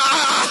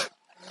 I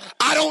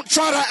don't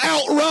try to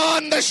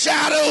outrun the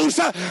shadows.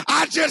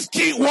 I just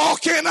keep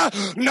walking,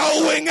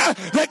 knowing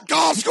that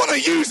God's going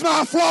to use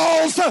my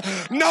flaws,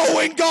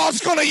 knowing God's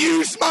going to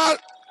use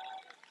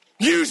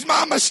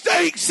my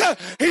mistakes.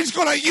 He's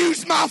going to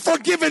use my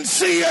forgiven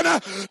sin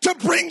to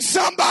bring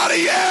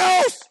somebody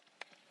else.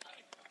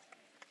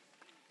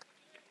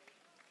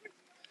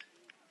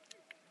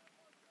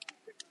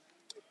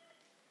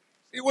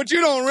 See, what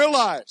you don't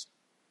realize,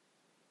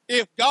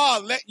 if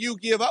God let you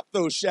give up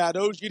those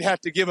shadows, you'd have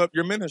to give up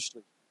your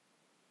ministry.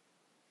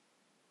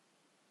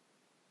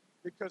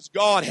 Because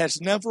God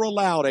has never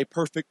allowed a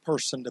perfect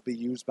person to be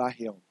used by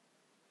him.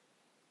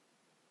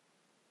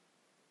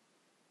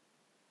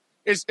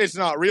 It's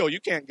not real. You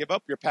can't give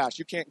up your past.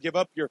 You can't give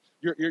up your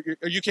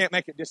you can't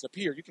make it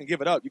disappear. You can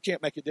give it up. You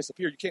can't make it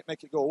disappear. You can't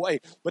make it go away.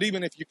 But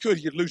even if you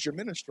could, you'd lose your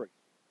ministry.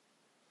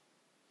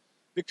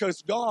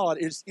 Because God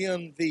is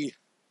in the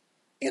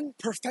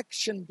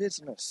imperfection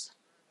business.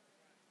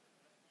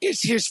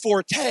 It's his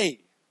forte.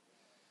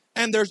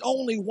 And there's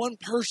only one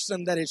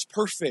person that is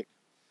perfect,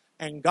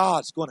 and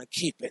God's going to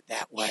keep it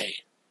that way.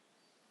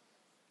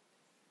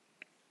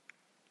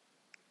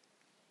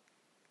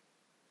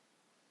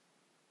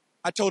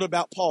 I told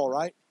about Paul,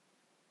 right?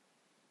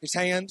 His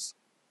hands.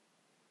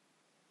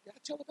 Did I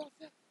tell about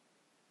that?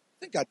 I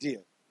think I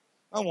did.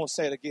 I won't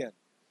say it again.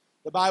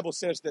 The Bible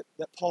says that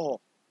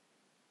Paul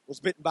was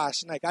bitten by a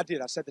snake. I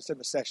did. I said this in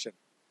the session.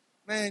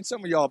 Man,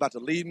 some of y'all about to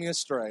lead me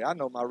astray. I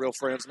know my real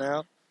friends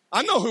now.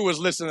 I know who was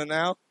listening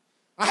now.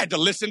 I had to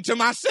listen to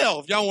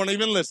myself. Y'all weren't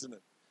even listening.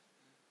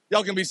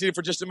 Y'all can be seated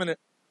for just a minute.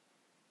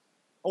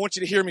 I want you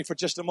to hear me for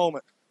just a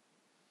moment.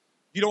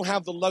 You don't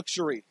have the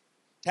luxury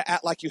to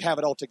act like you have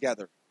it all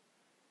together.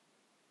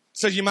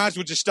 So you might as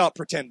well just stop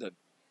pretending.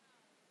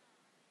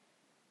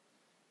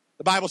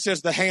 The Bible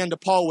says the hand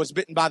of Paul was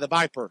bitten by the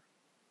viper.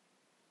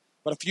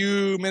 But a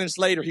few minutes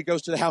later, he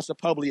goes to the house of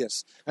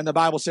Publius. And the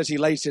Bible says he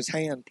lays his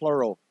hand,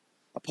 plural,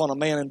 upon a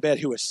man in bed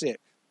who is sick.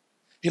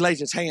 He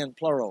lays his hand,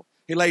 plural.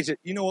 He lays it.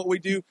 You know what we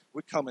do?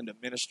 We come into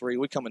ministry.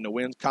 We come into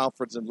Wins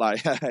Conference and like,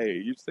 hey,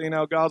 you seen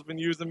how God's been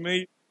using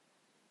me?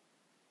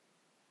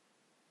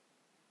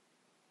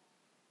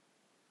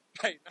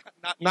 Hey,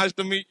 nice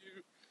to meet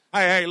you.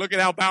 Hey, look at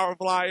how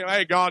powerful I am.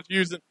 Hey, God's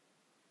using.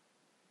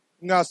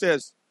 And God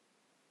says,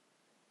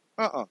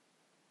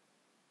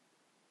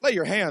 lay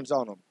your hands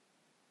on them.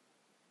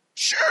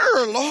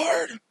 Sure,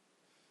 Lord.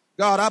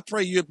 God, I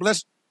pray you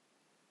bless,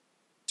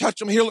 touch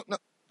them, heal them. No.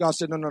 God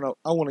said, no.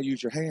 I want to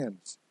use your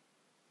hands.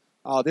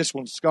 Oh, this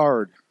one's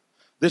scarred.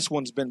 This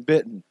one's been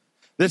bitten.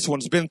 This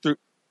one's been through.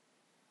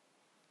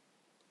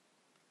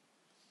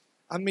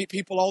 I meet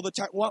people all the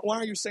time. Why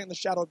are you saying the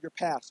shadow of your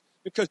past?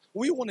 Because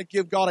we want to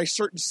give God a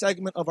certain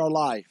segment of our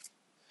life.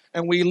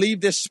 And we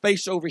leave this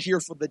space over here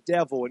for the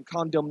devil and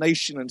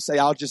condemnation and say,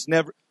 I'll just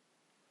never.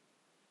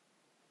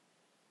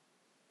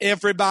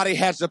 Everybody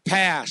has a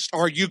past.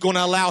 Are you going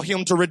to allow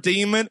him to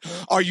redeem it?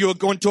 Are you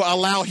going to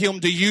allow him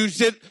to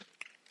use it?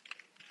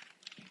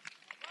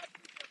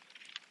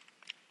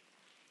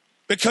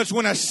 Because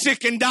when a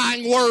sick and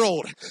dying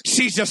world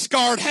sees a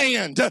scarred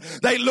hand,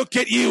 they look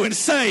at you and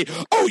say,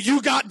 oh,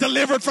 you got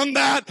delivered from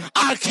that?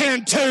 I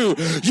can too.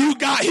 You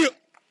got healed.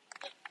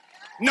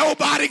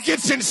 Nobody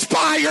gets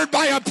inspired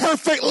by a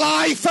perfect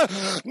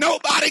life.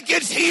 Nobody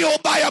gets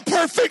healed by a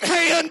perfect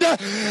hand.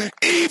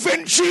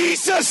 Even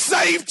Jesus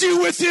saved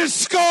you with his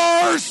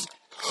scars.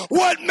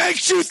 What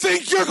makes you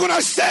think you're going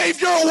to save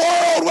your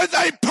world with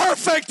a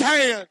perfect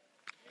hand?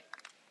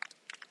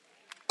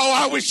 Oh,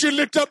 I wish you'd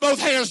lift up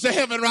both hands to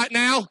heaven right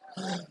now.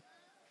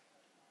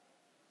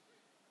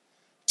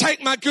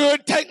 Take my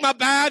good, take my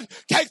bad,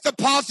 take the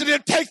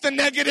positive, take the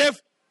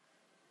negative.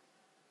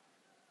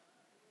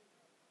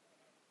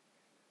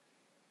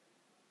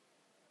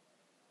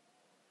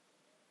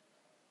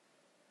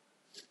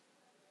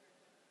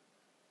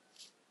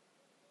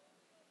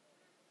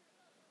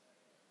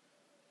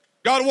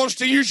 God wants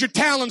to use your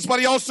talents, but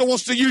he also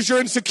wants to use your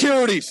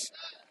insecurities.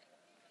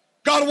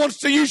 God wants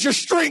to use your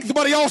strength,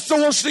 but he also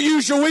wants to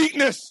use your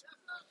weakness.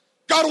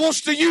 God wants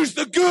to use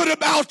the good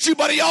about you,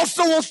 but he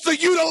also wants to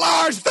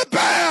utilize the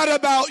bad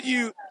about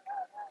you.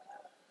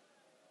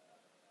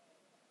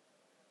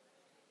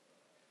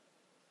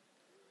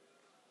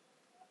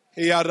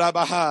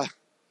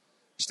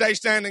 Stay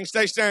standing,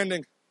 stay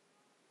standing.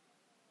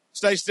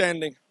 Stay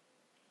standing.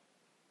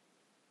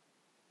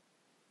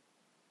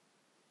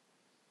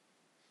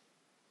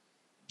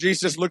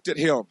 Jesus looked at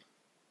him.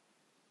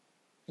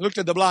 He looked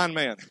at the blind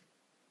man.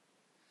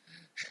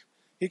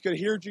 He could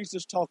hear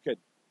Jesus talking,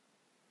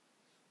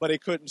 but he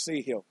couldn't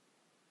see him.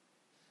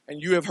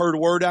 And you have heard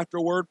word after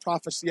word,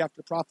 prophecy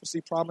after prophecy,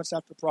 promise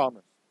after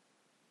promise.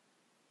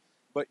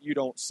 But you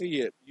don't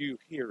see it, you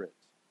hear it.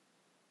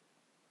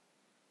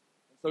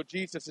 And so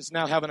Jesus is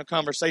now having a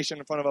conversation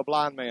in front of a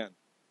blind man.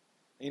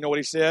 And you know what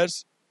he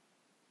says?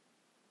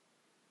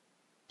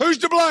 Who's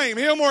to blame,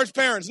 him or his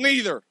parents?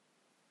 Neither.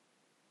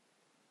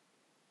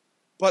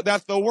 But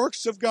that the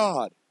works of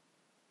God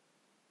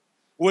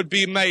would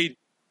be made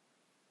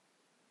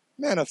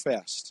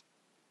manifest.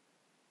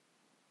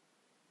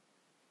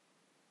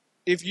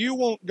 If you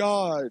want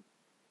God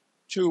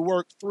to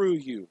work through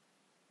you,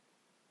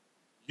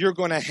 you're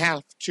going to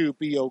have to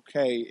be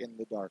okay in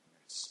the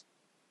darkness.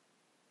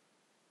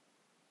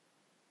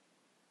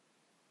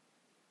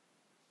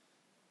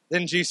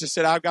 Then Jesus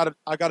said, I've got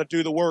to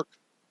do the work.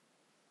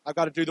 I've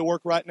got to do the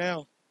work right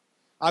now.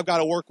 I've got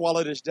to work while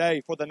it is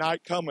day, for the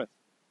night cometh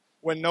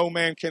when no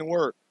man can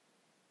work.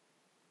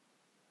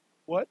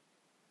 What?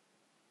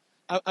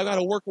 I got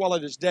to work while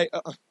it is day.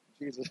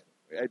 Jesus,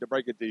 I hate to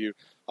break it to you.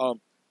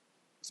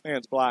 This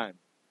man's blind.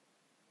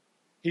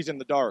 He's in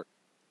the dark.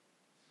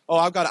 Oh,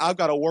 I've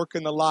got to work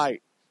in the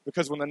light,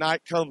 because when the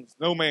night comes,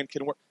 no man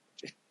can work.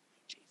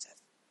 Jesus,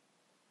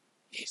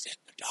 he's in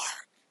the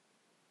dark.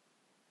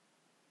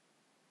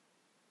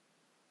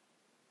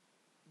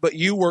 But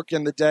you work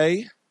in the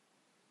day.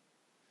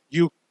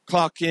 You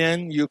clock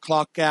in, you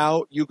clock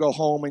out, you go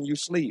home and you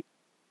sleep.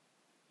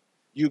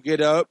 You get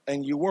up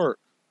and you work.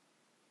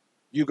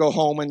 You go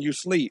home and you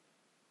sleep.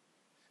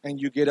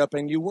 And you get up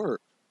and you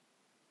work.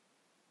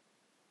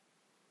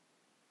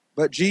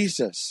 But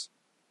Jesus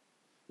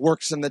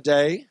works in the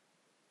day,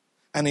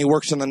 and he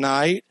works in the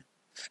night,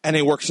 and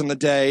he works in the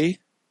day,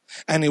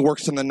 and he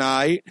works in the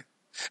night,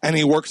 and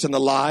he works in the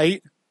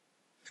light,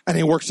 and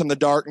he works in the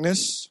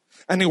darkness,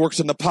 and he works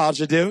in the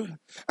positive,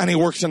 and he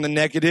works in the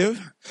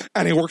negative,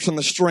 and he works in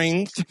the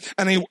strength,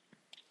 and he...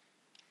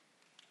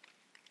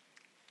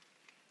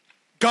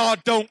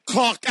 God don't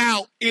clock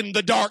out in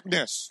the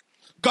darkness.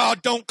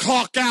 God don't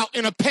clock out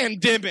in a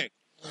pandemic.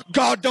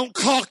 God don't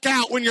clock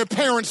out when your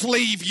parents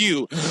leave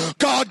you.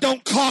 God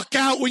don't clock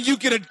out when you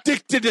get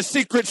addicted to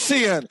secret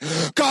sin.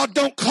 God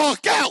don't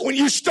clock out when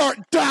you start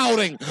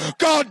doubting.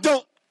 God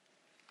don't...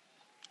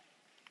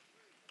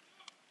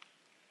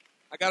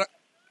 I gotta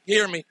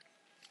hear me.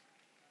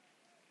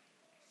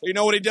 You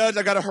know what he does?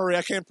 I gotta hurry.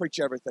 I can't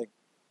preach everything.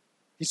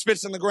 He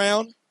spits in the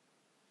ground.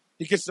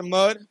 He gets some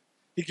mud.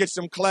 He gets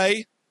some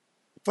clay.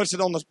 He puts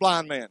it on this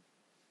blind man.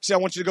 See, I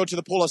want you to go to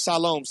the pool of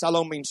Siloam.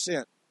 Siloam means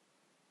sent.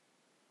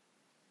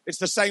 It's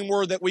the same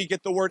word that we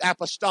get the word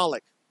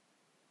apostolic.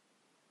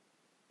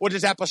 What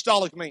does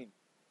apostolic mean?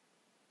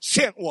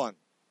 Sent one.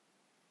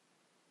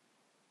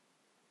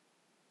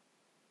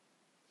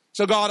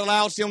 So God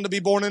allows him to be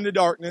born into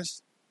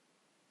darkness.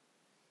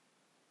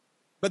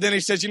 But then he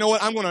says, you know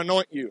what? I'm going to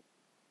anoint you.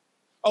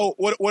 Oh,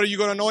 what are you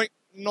going to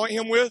anoint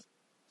him with?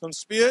 Some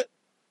spit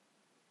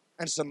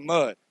and some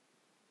mud.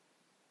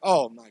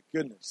 Oh, my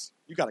goodness.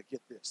 You got to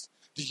get this.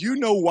 Do you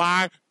know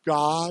why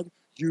God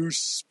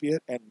used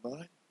spit and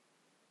mud?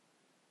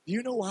 Do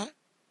you know why?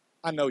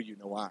 I know you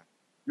know why.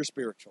 You're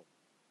spiritual.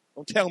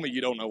 Don't tell me you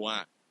don't know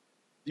why.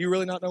 Do you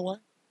really not know why?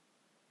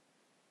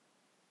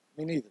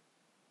 Me neither.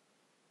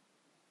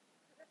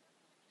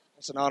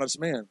 That's an honest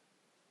man.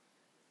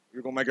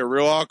 You're going to make it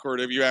real awkward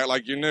if you act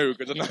like you knew.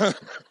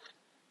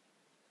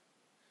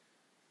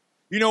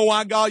 You know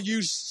why God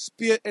used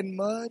spit and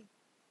mud?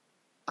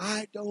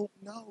 I don't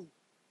know.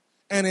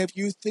 And if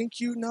you think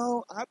you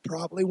know, I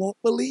probably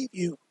won't believe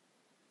you.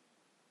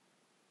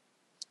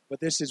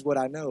 But this is what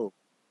I know.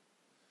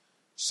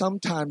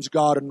 Sometimes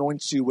God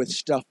anoints you with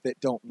stuff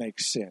that don't make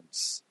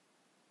sense.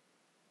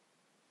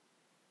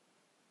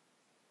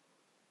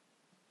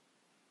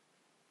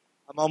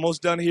 I'm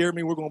almost done here.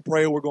 We're going to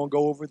pray. We're going to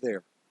go over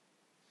there.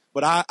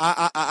 But I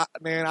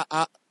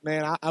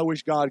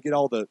wish God would get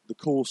all the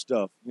cool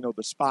stuff, the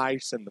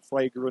spice and the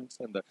fragrance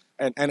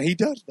and He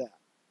does that.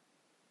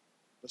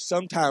 But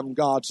sometimes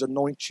God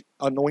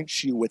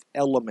anoints you with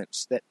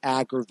elements that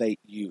aggravate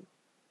you.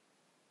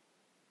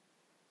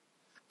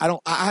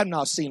 I have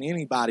not seen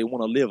anybody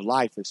want to live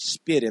life with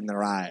spit in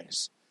their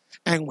eyes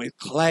and with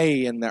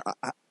clay in their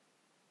eyes.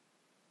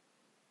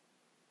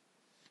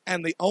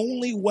 And the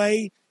only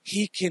way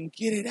he can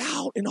get it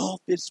out and off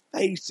his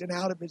face and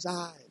out of his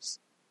eyes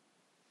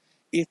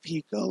if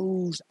he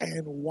goes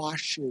and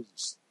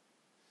washes.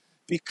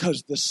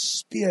 Because the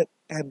spit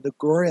and the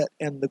grit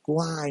and the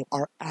grime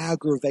are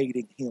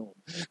aggravating him.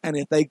 And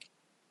if they...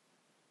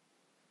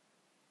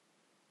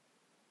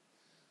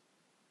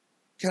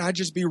 Can I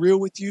just be real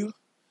with you?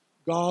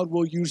 God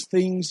will use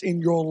things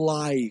in your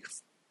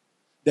life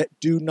that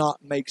do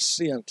not make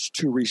sense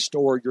to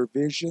restore your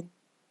vision.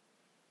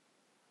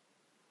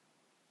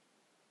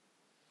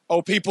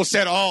 Oh, people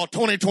said,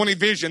 2020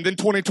 vision. Then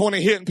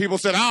 2020 hit and people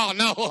said,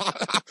 no,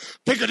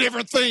 pick a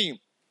different theme.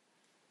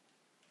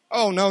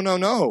 Oh,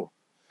 no.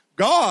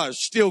 God's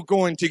still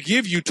going to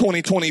give you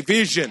 2020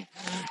 vision.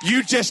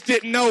 You just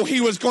didn't know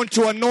He was going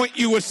to anoint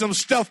you with some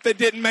stuff that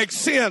didn't make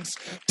sense.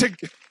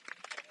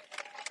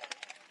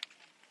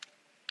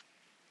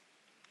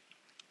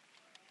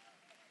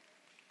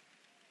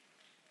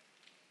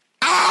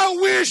 I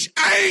wish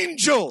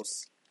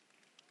angels.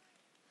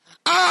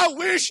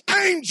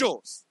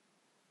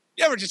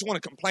 You ever just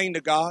want to complain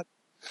to God?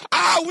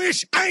 I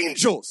wish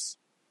angels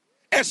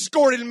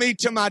escorted me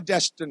to my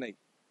destiny.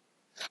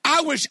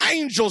 I wish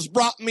angels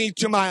brought me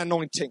to my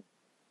anointing.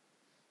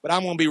 But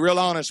I'm going to be real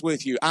honest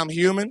with you. I'm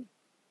human.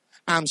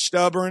 I'm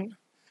stubborn.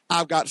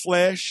 I've got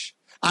flesh.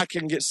 I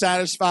can get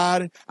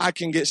satisfied. I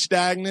can get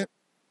stagnant.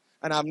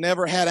 And I've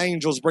never had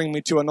angels bring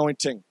me to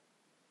anointing.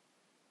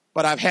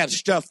 But I've had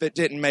stuff that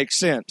didn't make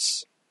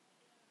sense.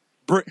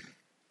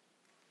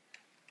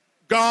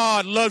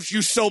 God loves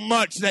you so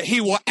much that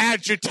He will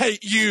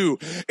agitate you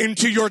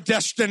into your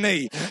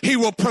destiny. He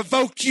will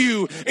provoke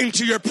you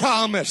into your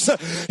promise.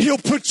 He'll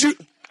put you...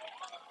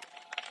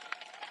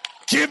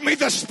 Give me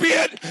the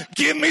spit.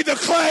 Give me the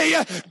clay.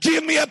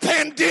 Give me a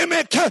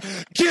pandemic.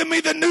 Give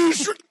me the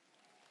news.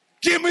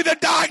 Give me the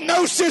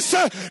diagnosis.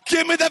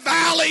 Give me the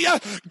valley.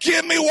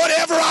 Give me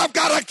whatever I've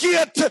got to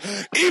get.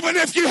 Even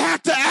if you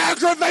have to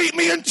aggravate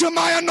me into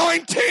my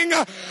anointing,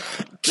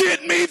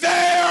 get me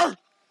there.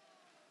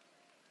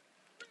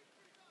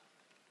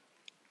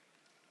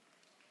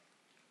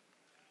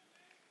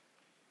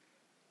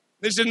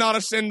 This is not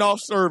a send-off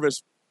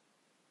service.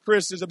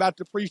 Chris is about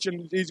to preach,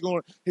 and he's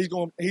going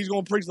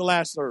to preach the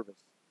last service.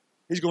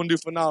 He's going to do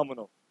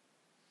phenomenal.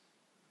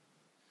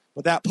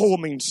 But that pull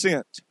means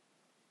sent.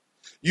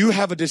 You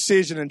have a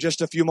decision in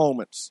just a few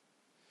moments.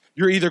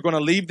 You're either going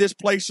to leave this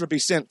place or be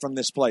sent from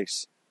this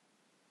place.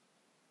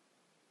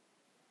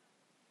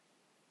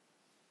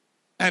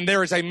 And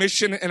there is a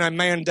mission and a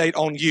mandate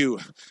on you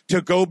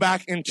to go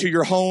back into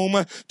your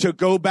home, to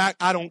go back,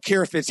 I don't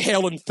care if it's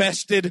hell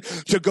infested,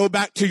 to go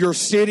back to your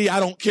city. I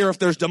don't care if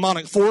there's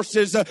demonic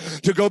forces,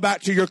 to go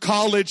back to your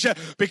college,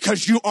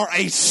 because you are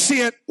a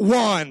sent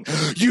one.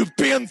 You've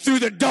been through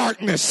the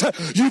darkness.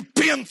 You've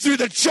been through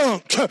the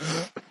junk.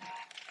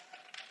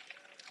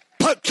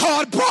 But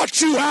God brought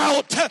you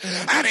out,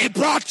 and He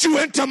brought you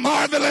into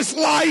marvelous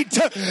light,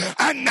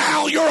 and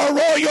now you're a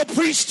royal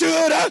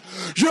priesthood,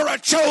 you're a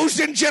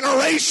chosen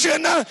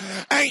generation,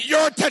 and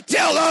you're to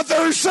tell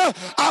others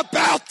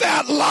about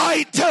that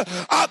light,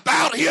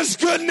 about His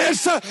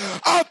goodness.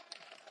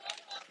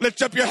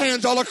 Lift up your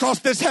hands all across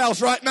this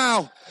house right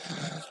now.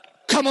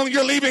 Come on,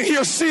 you're leaving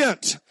here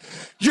sent.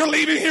 You're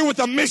leaving here with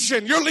a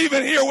mission. You're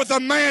leaving here with a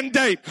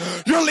mandate.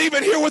 You're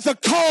leaving here with a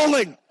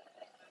calling.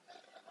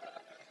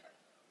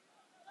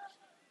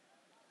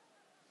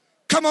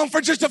 Come on,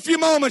 for just a few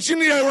moments, you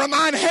need to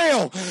remind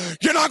hell,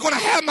 you're not going to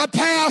have my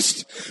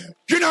past.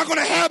 You're not going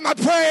to have my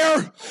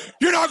prayer.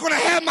 You're not going to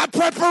have my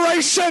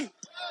preparation.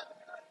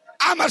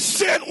 I'm a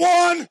sent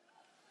one.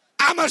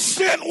 I'm a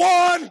sent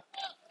one.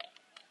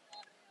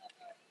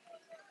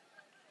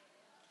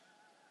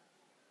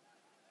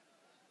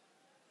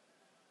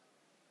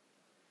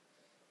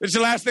 This is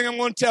the last thing I'm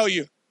going to tell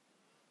you.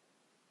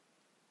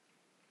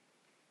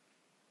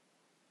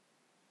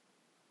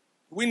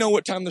 We know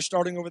what time they're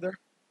starting over there.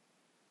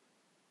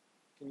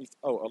 11.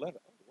 Oh,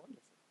 wonderful.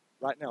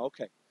 Right now,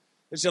 okay.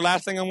 This is the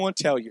last thing I want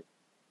to tell you.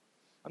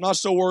 I'm not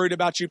so worried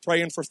about you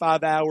praying for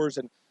 5 hours,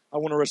 and I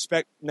want to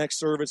respect next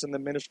service and the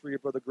ministry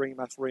of Brother Green,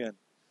 my friend.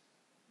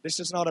 This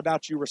is not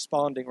about you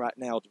responding right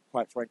now,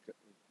 quite frankly.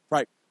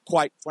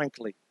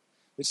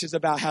 This is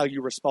about how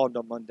you respond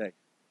on Monday.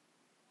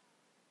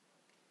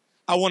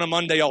 I want a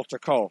Monday altar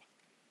call.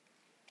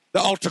 The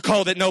altar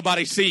call that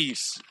nobody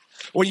sees.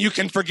 When you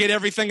can forget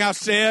everything I've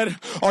said,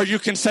 or you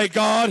can say,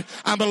 God,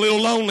 I'm a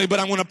little lonely, but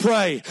I'm going to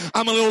pray.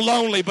 I'm a little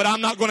lonely, but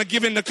I'm not going to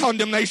give in to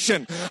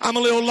condemnation. I'm a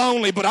little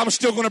lonely, but I'm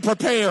still going to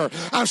prepare.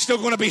 I'm still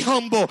going to be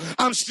humble.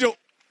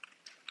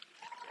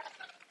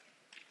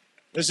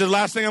 This is the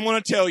last thing I'm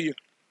going to tell you.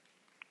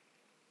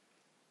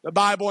 The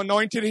Bible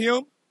anointed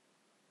him.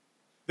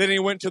 Then he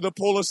went to the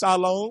pool of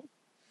Siloam.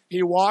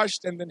 He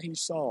washed, and then he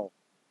saw.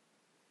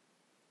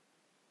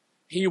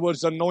 He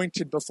was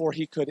anointed before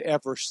he could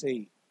ever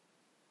see.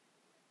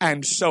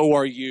 And so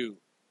are you.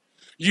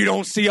 You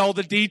don't see all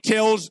the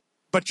details,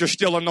 but you're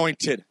still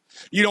anointed.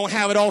 You don't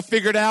have it all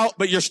figured out,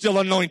 but you're still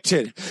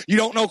anointed. You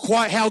don't know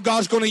quite how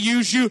God's going to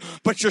use you,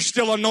 but you're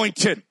still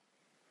anointed.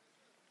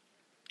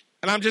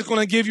 And I'm just going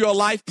to give you a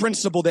life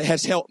principle that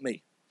has helped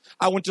me.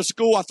 I went to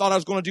school. I thought I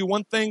was going to do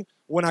one thing.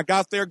 When I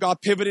got there,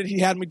 God pivoted. He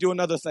had me do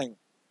another thing.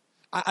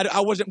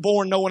 I wasn't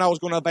born knowing I was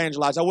going to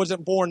evangelize. I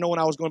wasn't born knowing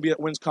I was going to be at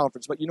Wins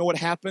Conference. But you know what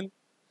happened?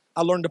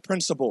 I learned a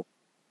principle.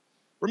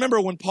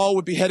 Remember when Paul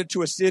would be headed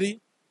to a city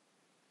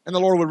and the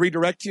Lord would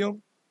redirect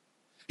him?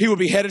 He would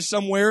be headed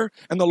somewhere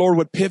and the Lord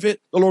would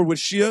pivot. The Lord would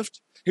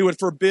shift. He would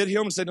forbid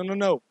him and say,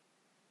 no.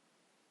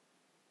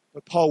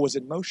 But Paul was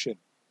in motion.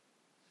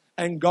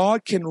 And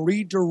God can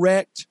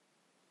redirect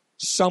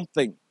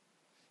something.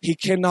 He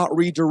cannot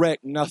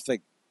redirect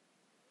nothing.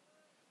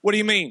 What do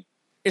you mean?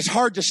 It's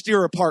hard to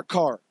steer a parked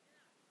car.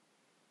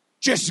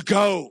 Just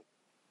go.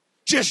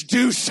 Just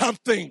do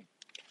something.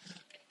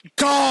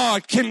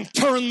 God can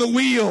turn the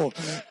wheel.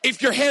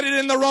 If you're headed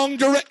in the wrong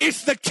direction,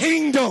 it's the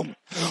kingdom.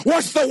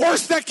 What's the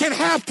worst that can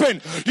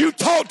happen? You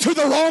talk to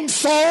the wrong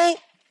soul.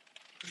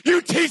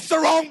 You teach the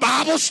wrong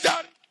Bible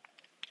study.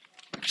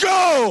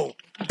 Go.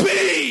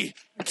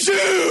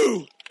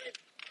 Do.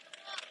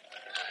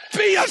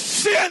 Be a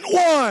sent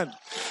one.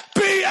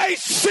 Be a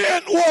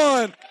sent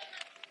one.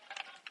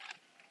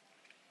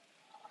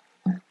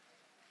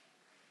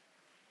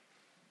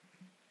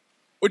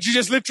 Would you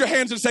just lift your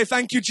hands and say,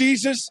 thank you,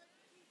 Jesus?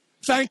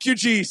 Thank you,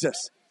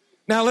 Jesus.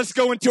 Now let's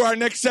go into our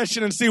next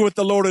session and see what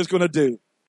the Lord is going to do.